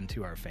ever been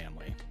to are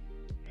family.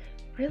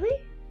 Really?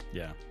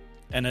 Yeah.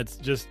 And it's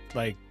just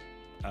like,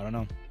 I don't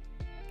know.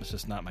 It's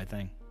just not my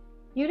thing.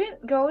 You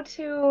didn't go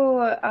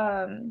to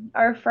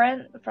our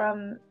friend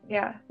from,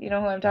 you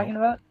know who I'm talking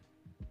about?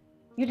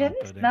 You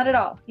didn't? Not at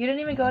all. You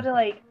didn't even go to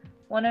like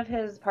one of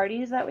his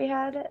parties that we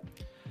had?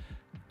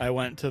 I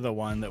went to the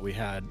one that we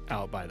had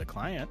out by the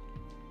client.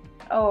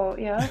 Oh,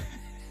 yeah.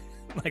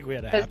 Like we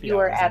had a happy hour. Because you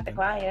were at the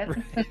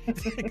client.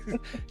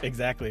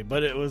 Exactly.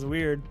 But it was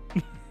weird.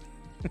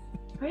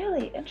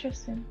 Really?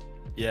 Interesting.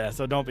 Yeah,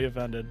 so don't be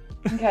offended.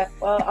 Okay,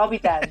 well, I'll be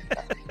dead.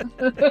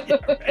 Yeah,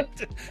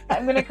 right.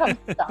 I'm going to come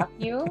stalk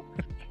you,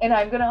 and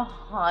I'm going to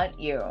haunt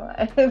you.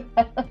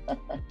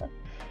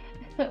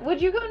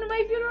 Would you come to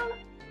my funeral,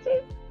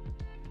 Steve?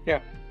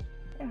 Yeah.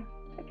 Yeah,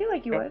 I feel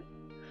like you would.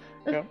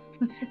 Yeah.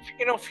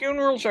 You know,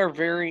 funerals are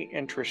very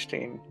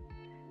interesting.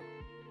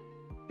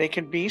 They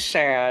can be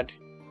sad,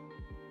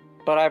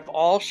 but I've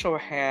also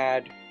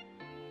had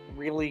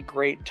really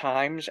great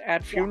times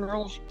at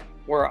funerals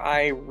where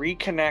I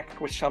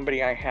reconnect with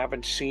somebody I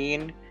haven't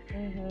seen,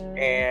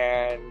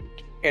 and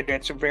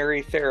it's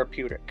very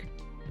therapeutic.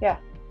 Yeah.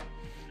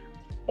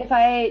 If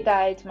I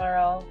die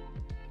tomorrow,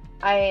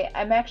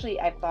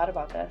 I've thought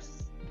about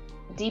this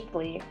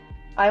deeply.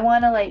 I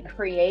want to like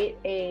create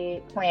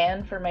a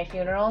plan for my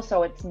funeral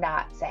so it's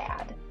not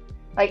sad.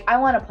 Like I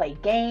want to play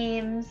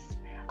games.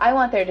 I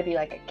want there to be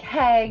like a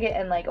keg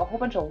and like a whole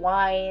bunch of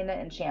wine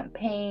and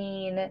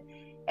champagne,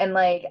 and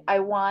like I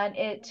want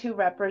it to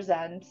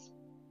represent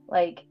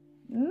like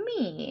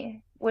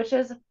me, which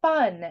is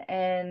fun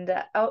and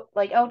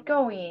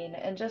outgoing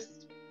and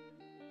just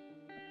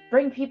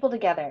bring people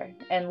together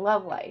and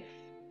love life.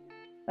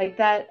 Like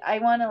that, I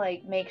want to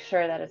like make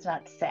sure that it's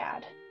not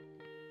sad.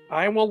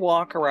 I will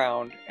walk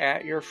around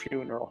at your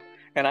funeral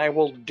and I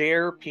will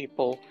dare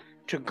people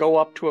to go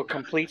up to a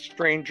complete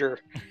stranger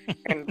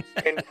and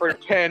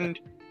pretend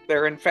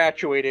they're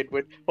infatuated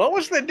with, what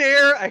was the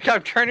dare?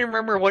 I'm trying to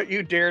remember what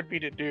you dared me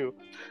to do.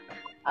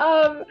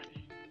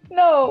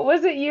 No,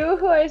 was it you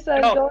who I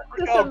said go up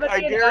to somebody? I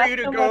dare you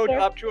to go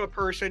up to a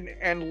person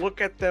and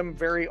look at them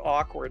very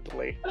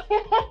awkwardly.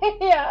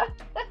 Yeah.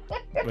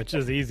 Which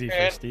is easy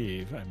for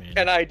Steve. I mean.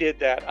 And I did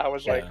that. I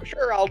was like,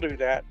 sure, I'll do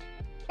that.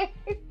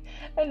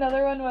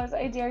 Another one was,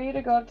 I dare you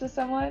to go up to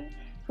someone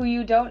who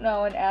you don't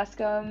know and ask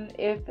them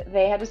if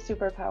they had a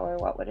superpower,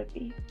 what would it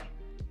be?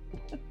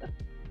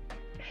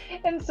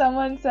 And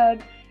someone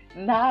said,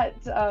 not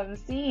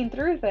seeing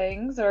through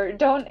things, or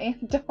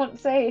don't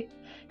say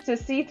to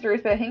see through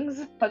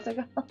things. What's it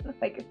called?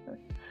 Like,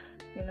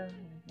 you know,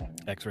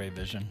 X-ray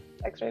vision.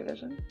 X-ray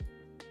vision.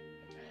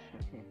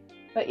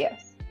 But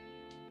yes.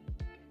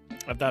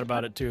 I've thought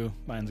about it too.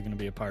 Mine's going to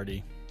be a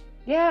party.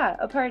 Yeah,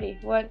 a party.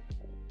 What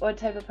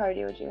type of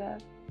party would you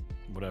have?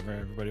 Whatever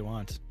everybody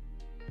wants.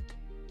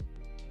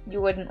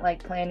 You wouldn't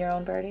like plan your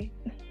own party?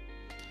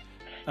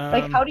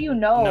 Like, how do you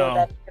know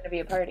that it's going to be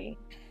a party?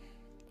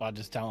 I'll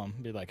just tell them,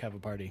 be like, have a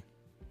party.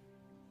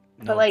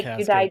 But like,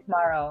 you die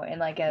tomorrow in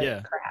like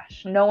a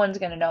crash. No one's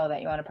going to know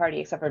that you want a party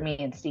except for me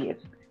and Steve.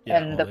 Yeah,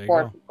 and the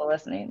 4 people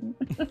listening.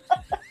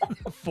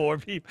 4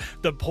 people?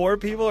 The poor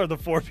people or the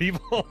 4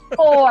 people?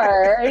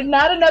 4.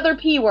 Not another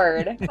P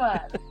word. Come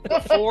on.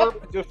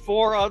 The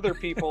 4 other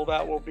people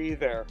that will be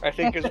there, I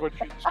think is what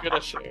she's going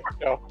to say.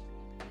 No.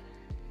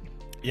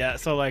 Yeah,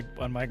 so like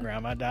when my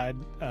grandma died,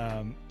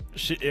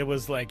 it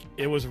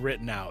was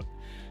written out.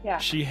 Yeah.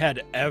 She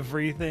had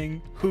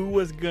everything. Who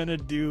was gonna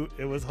do?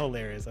 It was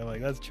hilarious. I'm like,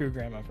 that's true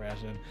grandma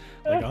fashion,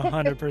 like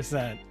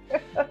 100%.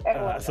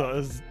 So it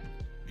was,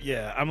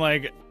 I'm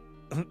like,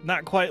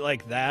 not quite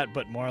like that,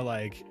 but more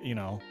like, you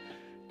know,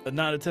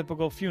 not a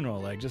typical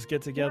funeral. Like, just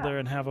get together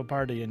and have a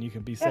party, and you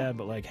can be sad,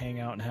 but like hang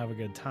out and have a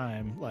good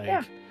time.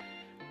 Like,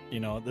 you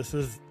know, this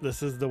is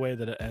the way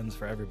that it ends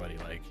for everybody.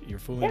 Like, you're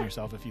fooling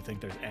yourself if you think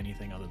there's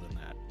anything other than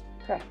that.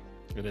 Correct.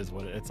 It is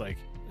what it's like.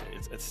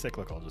 it's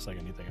cyclical, just like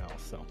anything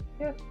else. So.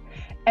 Yeah.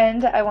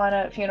 And I want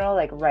a funeral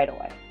like right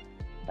away.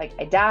 Like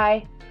I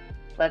die,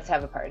 let's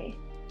have a party.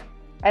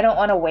 I don't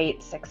want to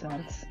wait 6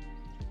 months.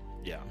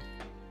 Yeah.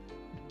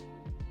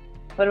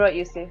 What about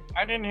you, Steve?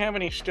 I didn't have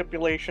any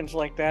stipulations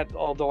like that,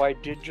 although I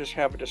did just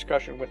have a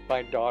discussion with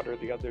my daughter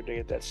the other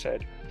day that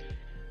said,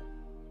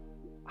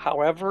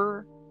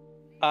 however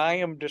I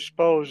am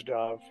disposed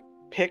of,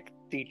 pick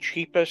the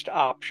cheapest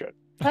option.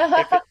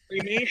 If it's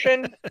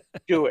cremation,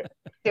 do it.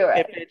 Do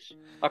If it. it's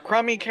a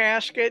crummy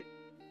casket,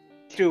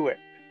 do it.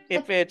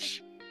 If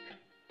it's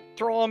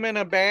throw them in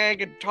a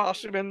bag and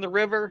toss them in the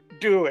river,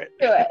 do it.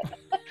 Do it.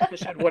 I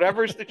said,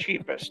 whatever's the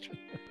cheapest.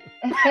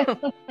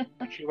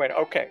 She went,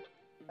 okay.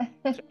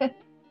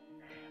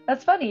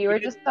 That's funny. You were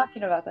just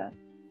talking about that.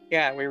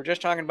 Yeah, we were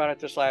just talking about it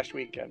this last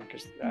weekend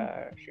because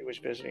she was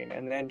visiting.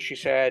 And then she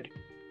said,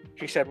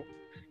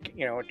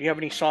 you know, do you have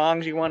any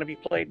songs you want to be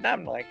played? And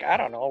I'm like, I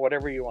don't know,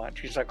 whatever you want.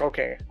 She's like,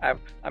 okay,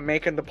 I'm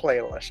making the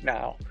playlist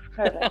now.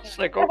 I was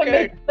like,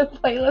 okay. Make the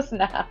playlist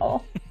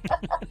now.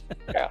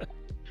 Yeah.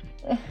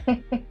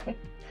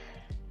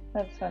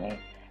 That's funny.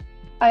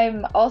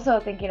 I'm also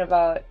thinking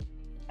about,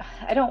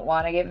 I don't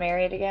want to get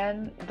married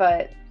again,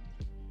 but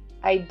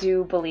I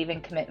do believe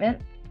in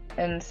commitment.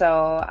 And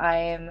so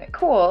I'm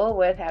cool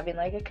with having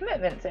like a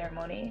commitment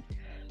ceremony.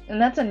 And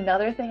that's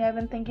another thing I've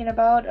been thinking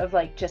about, of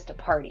like just a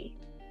party.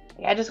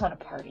 Like, I just want a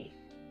party.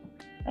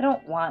 I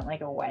don't want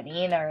like a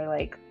wedding or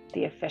like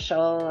the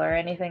official or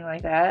anything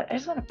like that. I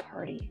just want a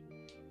party.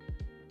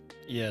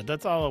 Yeah,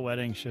 that's all a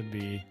wedding should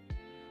be.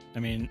 I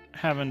mean,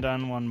 having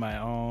done one my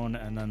own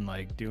and then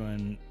like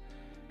doing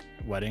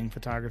wedding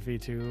photography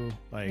too,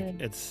 like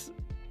it's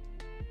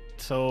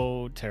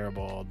so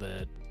terrible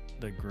that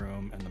the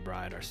groom and the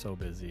bride are so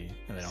busy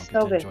and they don't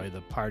get to enjoy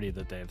the party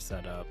that they have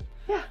set up.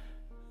 Yeah.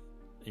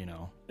 You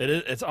know,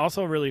 it's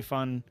also really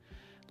fun,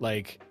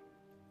 like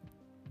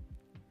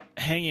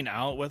hanging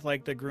out with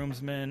like the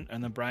groomsmen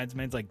and the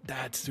bridesmaids. Like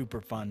that's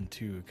super fun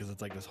too, because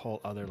it's like this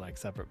whole other like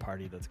separate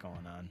party that's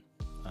going on.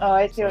 Oh,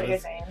 I see what you're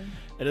saying.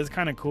 It is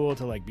kind of cool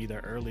to like be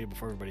there early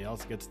before everybody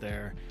else gets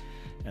there,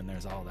 and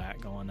there's all that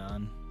going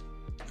on.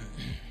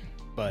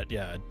 But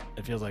yeah,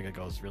 it feels like it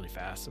goes really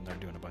fast, and they're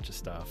doing a bunch of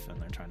stuff,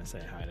 and they're trying to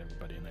say hi to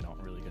everybody, and they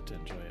don't really get to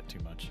enjoy it too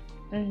much.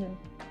 Mm-hmm.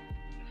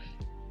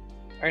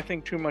 I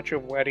think too much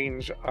of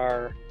weddings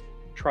are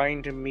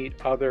trying to meet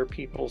other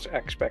people's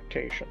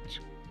expectations.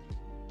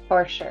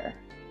 For sure.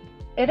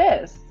 It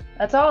is.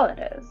 That's all it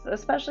is,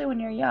 especially when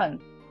you're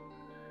young.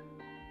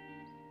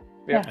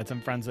 Yeah. I had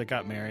some friends that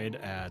got married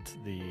at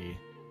the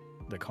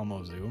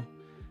Como Zoo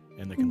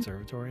in the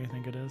conservatory, I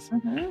think it is.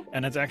 Mm-hmm.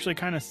 And it's actually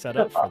kind of set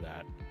up for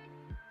that.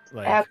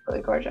 Like,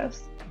 absolutely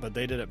gorgeous. But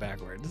they did it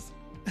backwards.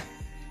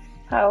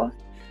 How?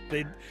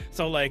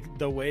 So like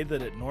the way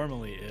that it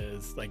normally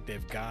is, like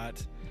they've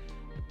got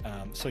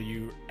so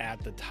you at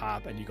the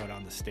top and you go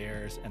down the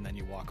stairs and then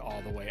you walk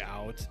all the way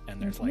out,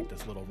 and there's like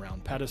this little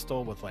round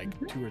pedestal with like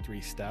 2 or 3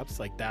 steps.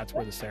 Like that's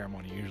where the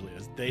ceremony usually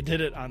is. They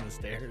did it on the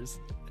stairs.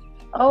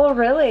 Oh,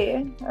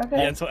 really? Okay.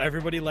 Yeah, and so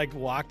everybody like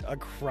walked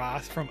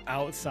across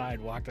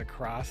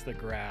the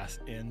grass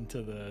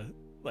into the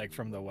like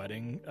from the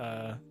wedding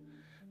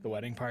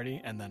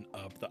party, and then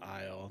up the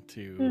aisle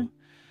to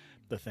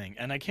the thing.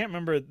 And I can't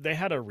remember, they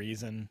had a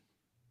reason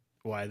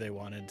why they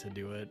wanted to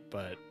do it,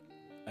 but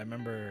I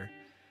remember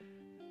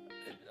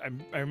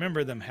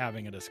them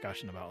having a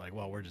discussion about like,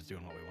 well, we're just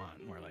doing what we want.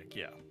 And we're like,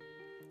 yeah,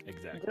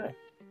 exactly. Do it.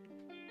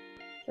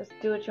 Just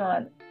do what you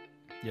want.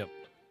 Yep.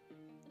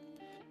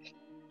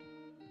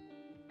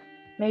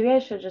 Maybe I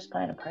should just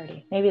plan a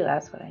party. Maybe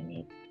that's what I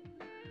need.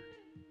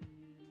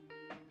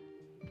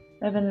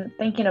 I've been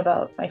thinking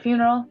about my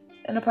funeral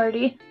and a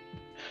party,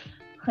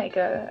 like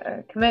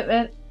a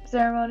commitment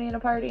ceremony and a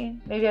party.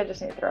 Maybe I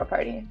just need to throw a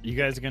party. You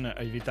guys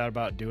have you thought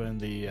about doing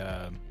the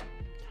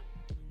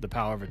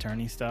power of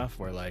attorney stuff,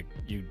 where like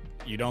you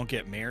don't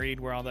get married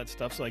where all that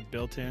stuff's like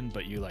built in,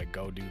 but you like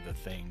go do the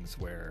things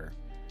where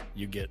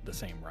you get the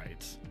same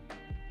rights?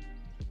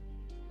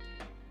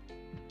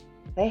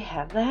 They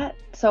have that?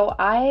 So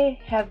I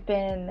have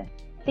been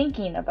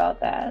thinking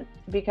about that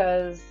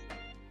because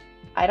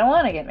I don't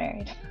want to get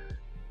married.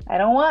 I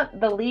don't want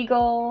the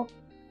legal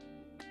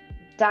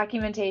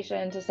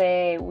documentation to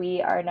say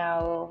we are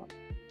now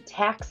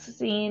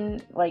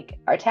taxing, like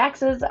our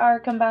taxes are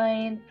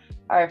combined,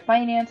 our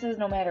finances,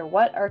 no matter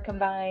what, are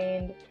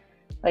combined,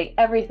 like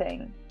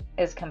everything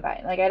is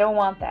combined. Like I don't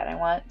want that. I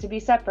want to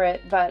be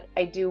separate, but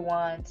I do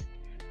want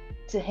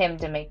him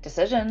to make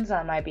decisions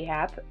on my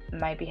behalf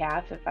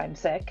if I'm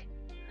sick.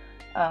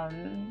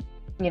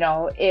 You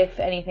know, if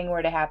anything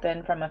were to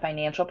happen from a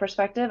financial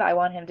perspective, I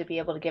want him to be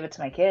able to give it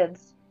to my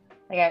kids.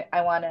 Like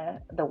I want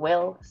the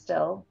will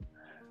still.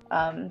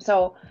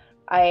 So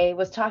I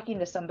was talking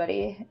to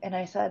somebody and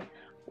I said,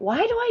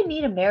 why do I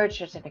need a marriage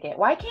certificate?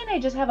 Why can't I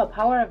just have a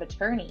power of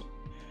attorney?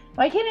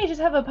 Why can't I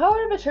just have a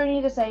power of attorney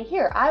to say,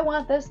 here, I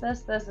want this,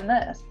 this, this, and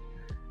this?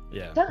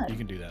 Yeah, done. You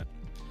can do that.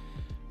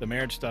 The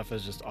marriage stuff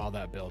is just all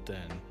that built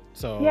in.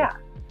 So yeah,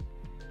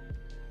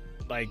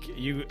 like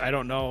I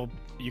don't know,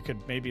 you could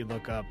maybe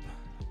look up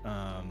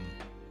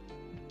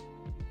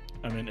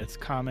I mean, it's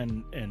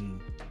common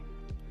in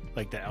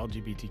like the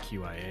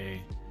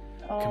LGBTQIA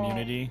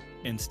community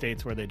in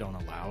states where they don't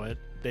allow it.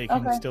 They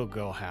can still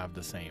go have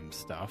the same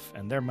stuff,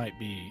 and there might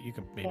be, you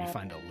can maybe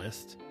find a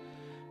list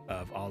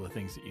of all the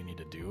things that you need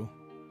to do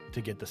to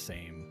get the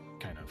same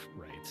kind of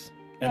rights.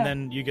 And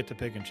then you get to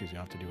pick and choose. You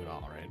don't have to do it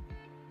all, right?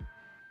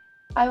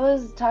 I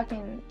was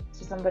talking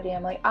to somebody,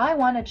 I'm like, I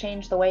want to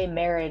change the way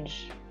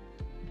marriage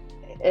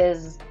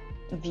is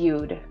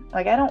viewed.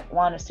 Like, I don't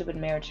want a stupid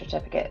marriage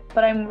certificate,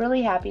 but I'm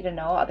really happy to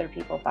know other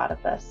people thought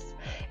of this,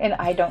 and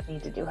I don't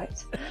need to do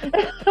it.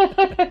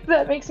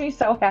 That makes me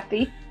so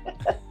happy.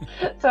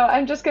 So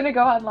I'm just going to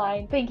go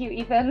online. Thank you,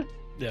 Ethan.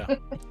 Yeah.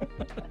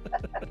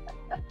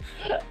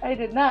 I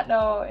did not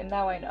know, and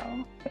now I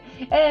know.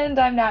 And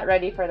I'm not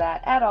ready for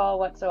that at all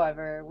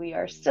whatsoever. We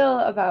are still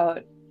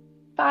about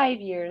 5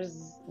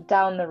 years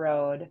down the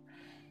road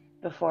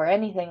before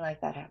anything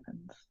like that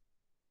happens.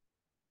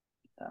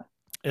 So.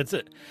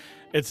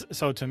 It's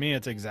so to me,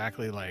 it's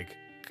exactly like,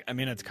 I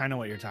mean, it's kind of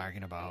what you're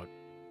talking about,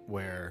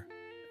 where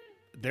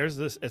it's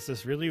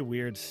this really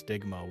weird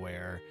stigma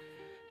where,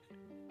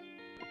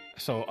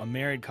 so a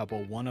married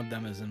couple, one of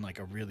them is in like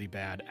a really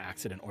bad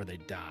accident or they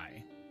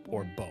die,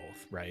 or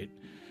both, right?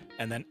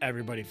 And then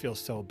everybody feels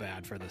so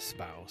bad for the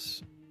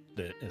spouse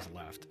that is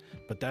left.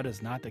 But that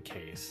is not the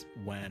case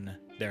when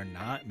they're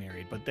not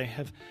married, but they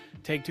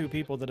take two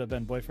people that have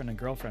been boyfriend and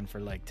girlfriend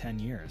for like 10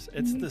 years.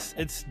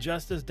 It's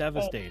just as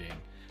devastating.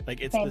 Like,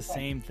 it's the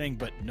same thing,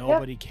 but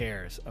nobody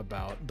cares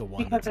about the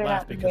one that's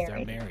left because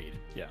they're married.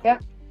 Yeah.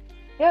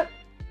 Yep.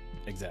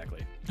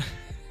 Exactly.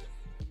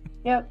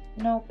 Yep.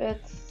 Nope.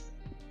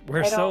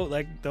 We're so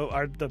like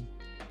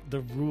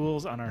the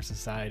rules on our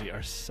society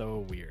are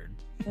so weird.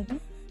 Mm-hmm.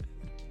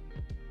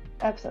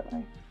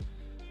 Absolutely.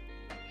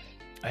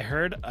 I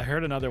heard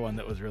another one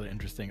that was really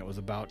interesting. It was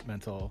about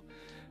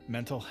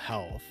mental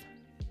health,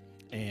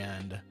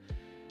 and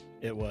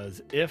it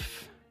was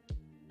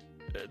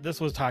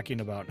this was talking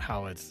about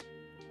how it's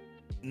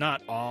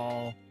not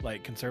all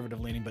like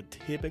conservative leaning, but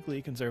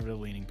typically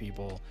conservative leaning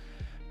people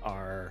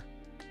are,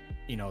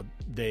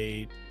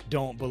 they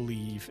don't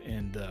believe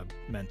in the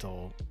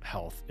mental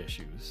health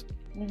issues.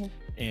 Mm-hmm.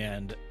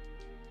 And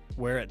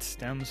where it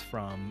stems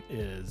from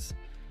is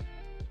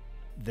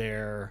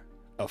they're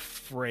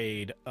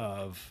afraid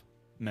of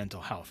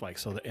mental health. Like,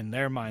 so in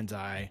their mind's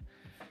eye,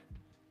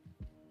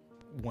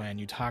 when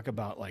you talk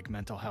about like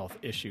mental health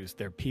issues,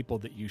 they're people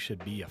that you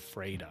should be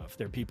afraid of.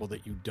 They're people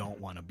that you don't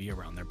want to be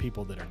around. They're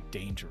people that are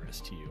dangerous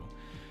to you.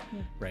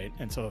 Yeah. Right.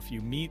 And so if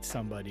you meet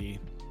somebody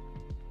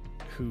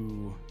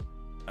who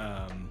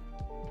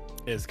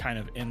is kind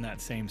of in that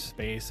same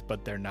space,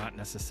 but they're not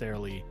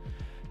necessarily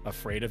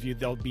afraid of you,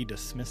 they'll be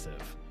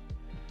dismissive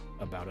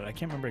about it. I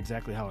can't remember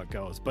exactly how it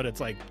goes, but it's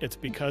like, it's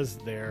because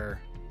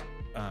they're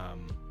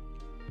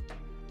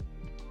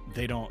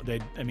they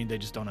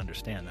just don't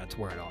understand. That's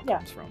where it all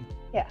comes from.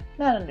 Yeah,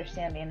 not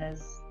understanding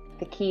is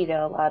the key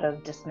to a lot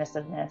of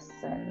dismissiveness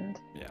and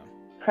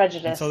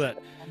prejudice.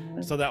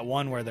 And so that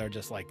one where they're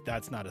just like,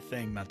 that's not a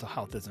thing, mental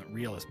health isn't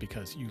real, is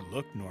because you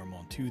look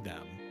normal to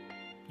them.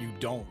 You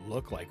don't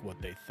look like what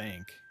they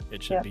think.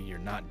 It should be you're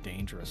not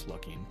dangerous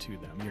looking to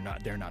them.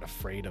 They're not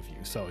afraid of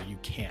you, so you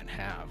can't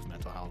have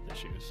mental health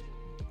issues.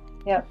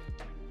 Yep.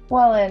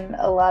 Well, and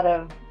a lot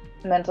of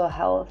mental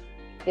health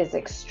is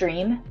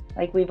extreme.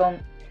 Like,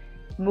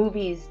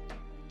 movies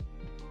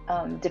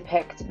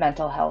depict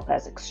mental health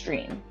as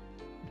extreme,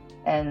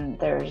 and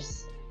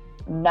there's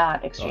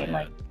not extreme.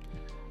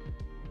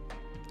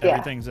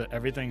 Everything's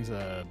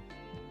a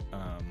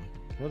what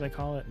do they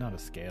call it? Not a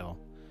scale,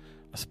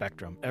 a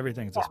spectrum.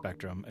 Everything's a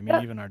spectrum. I mean,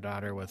 even our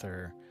daughter with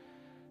her,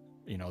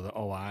 the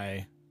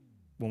OI,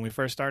 when we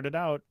first started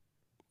out,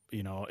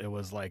 it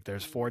was like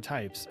there's 4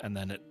 types, and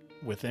then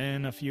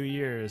within a few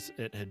years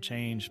it had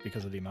changed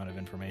because of the amount of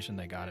information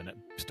they got, and it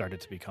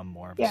started to become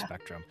more of a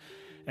spectrum.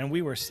 And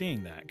we were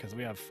seeing that because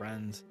we have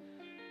friends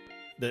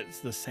that's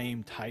the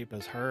same type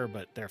as her,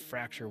 but their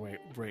fracture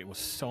rate was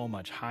so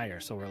much higher.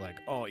 So we're like,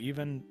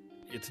 even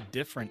it's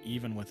different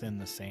even within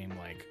the same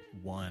like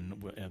one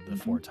of the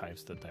 4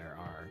 types that there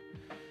are.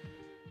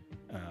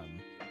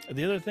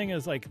 The other thing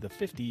is like the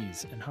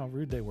 50s and how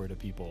rude they were to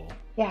people.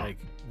 Yeah. Like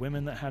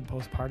women that had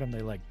postpartum,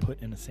 they like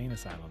put in insane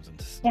asylums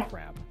and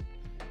crap.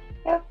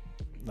 Yeah.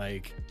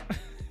 Like.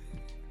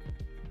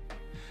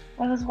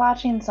 I was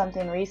watching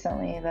something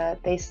recently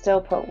that they still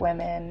put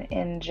women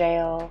in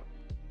jail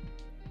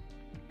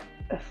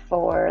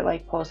for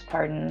like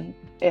postpartum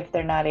if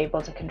they're not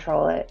able to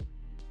control it.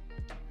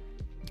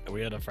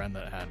 We had a friend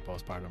that had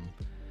postpartum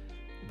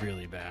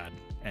really bad,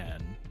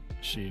 and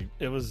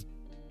it was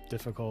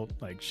difficult.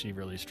 Like, she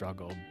really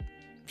struggled.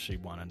 She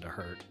wanted to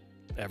hurt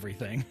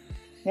everything.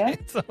 Yeah.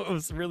 So it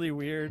was really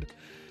weird.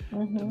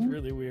 Mm-hmm. It was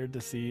really weird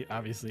to see.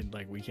 Obviously,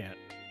 like, we can't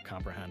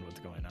comprehend what's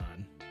going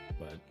on,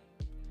 but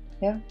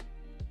yeah.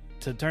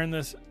 To turn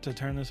this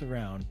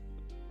around,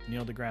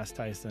 Neil deGrasse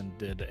Tyson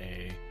did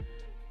a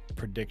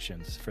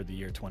predictions for the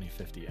year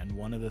 2050, and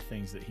one of the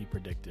things that he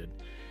predicted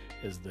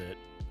is that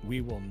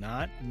we will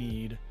not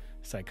need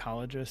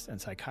psychologists and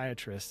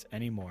psychiatrists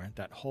anymore.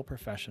 That whole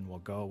profession will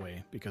go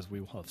away because we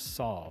will have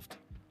solved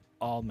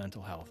all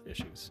mental health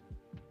issues.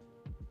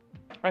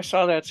 I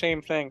saw that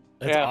same thing.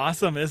 That's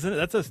awesome, isn't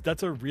it?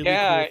 That's a really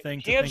cool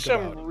thing to think about. He had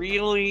some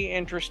really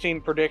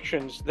interesting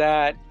predictions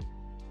that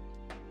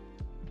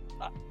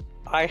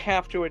I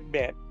have to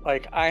admit,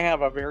 like, I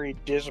have a very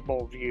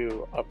dismal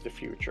view of the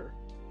future.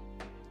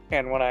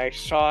 And when I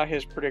saw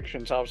his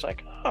predictions, I was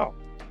like, oh,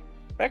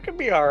 that could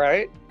be all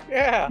right.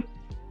 Yeah.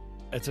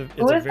 It's a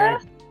very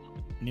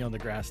Neil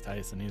deGrasse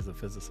Tyson. He's a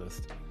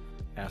physicist,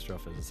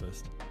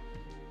 astrophysicist.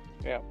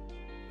 Yeah.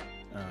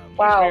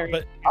 Wow.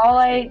 But all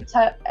I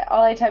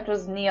typed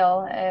was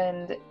Neil,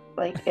 and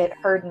like it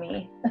heard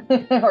me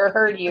or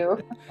heard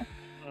you.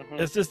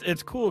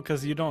 It's cool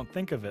because you don't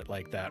think of it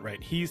like that,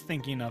 right? He's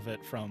thinking of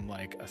it from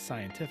like a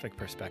scientific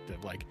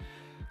perspective. Like,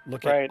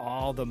 look at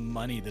all the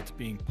money that's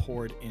being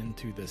poured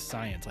into this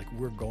science. Like,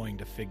 we're going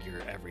to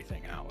figure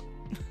everything out.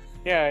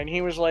 Yeah, and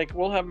he was like,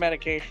 we'll have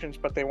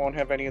medications, but they won't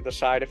have any of the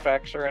side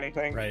effects or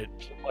anything. Right.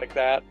 Like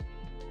that.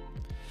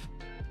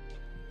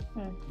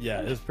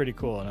 Yeah, it's pretty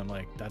cool. And I'm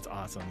like, that's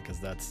awesome because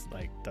that's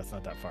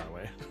not that far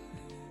away.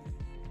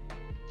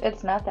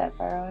 It's not that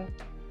far away.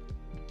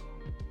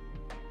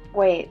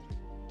 Wait.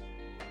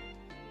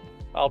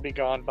 I'll be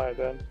gone by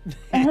then.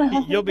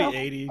 You'll be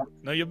 80.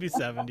 No, you'll be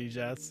 70,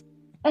 Jess.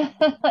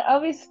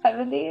 I'll be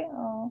 70?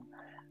 Oh.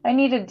 I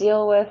need to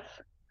deal with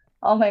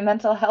all my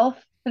mental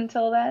health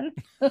until then.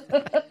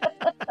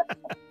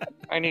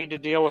 I need to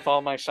deal with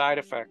all my side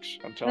effects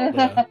until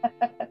then.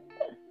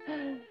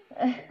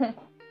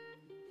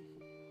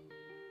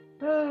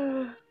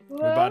 We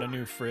bought a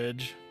new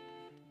fridge.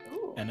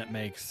 Ooh. And it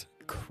makes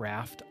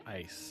craft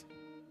ice.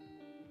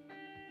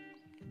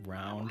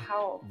 Round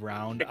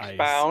ice.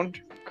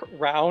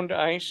 Round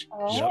ice.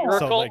 Oh. Yep.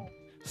 So like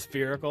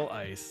spherical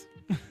ice.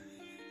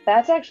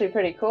 That's actually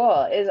pretty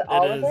cool. Is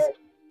all of it?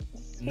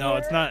 No,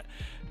 it's not.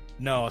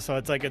 No, so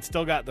it's like it's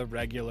still got the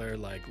regular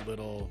like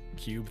little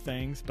cube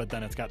things, but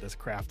then it's got this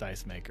craft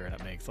ice maker, and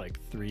it makes like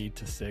 3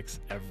 to 6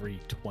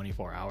 every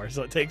 24 hours.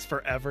 So it takes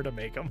forever to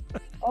make them.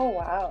 Oh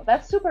wow,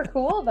 that's super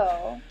cool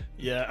though.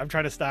 Yeah, I'm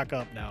trying to stock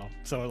up now,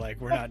 so like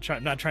we're not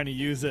trying to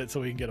use it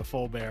so we can get a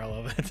full barrel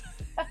of it.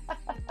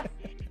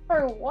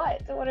 For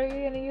what? What are you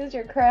going to use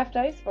your craft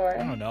ice for?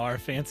 I don't know, our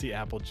fancy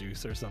apple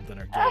juice or something,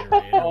 or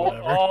Gatorade or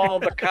whatever. All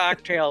the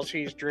cocktails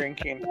he's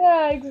drinking.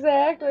 Yeah,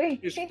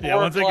 exactly. Yeah,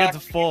 once it gets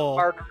full,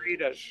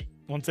 margaritas.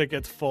 Once it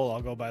gets full,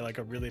 I'll go buy like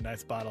a really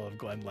nice bottle of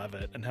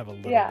Glenlivet and have a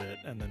little bit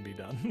and then be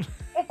done.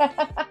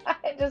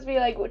 It'd just be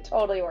like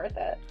totally worth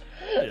it.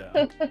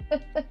 Yeah.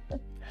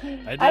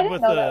 I did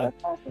with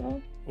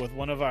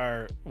one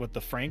of with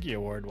the Frankie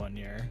Award one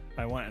year.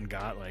 I went and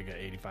got like an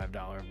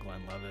 $85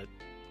 Glenlivet.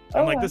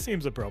 I'm like, this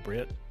seems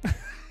appropriate.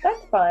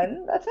 That's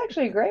fun. That's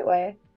actually a great way.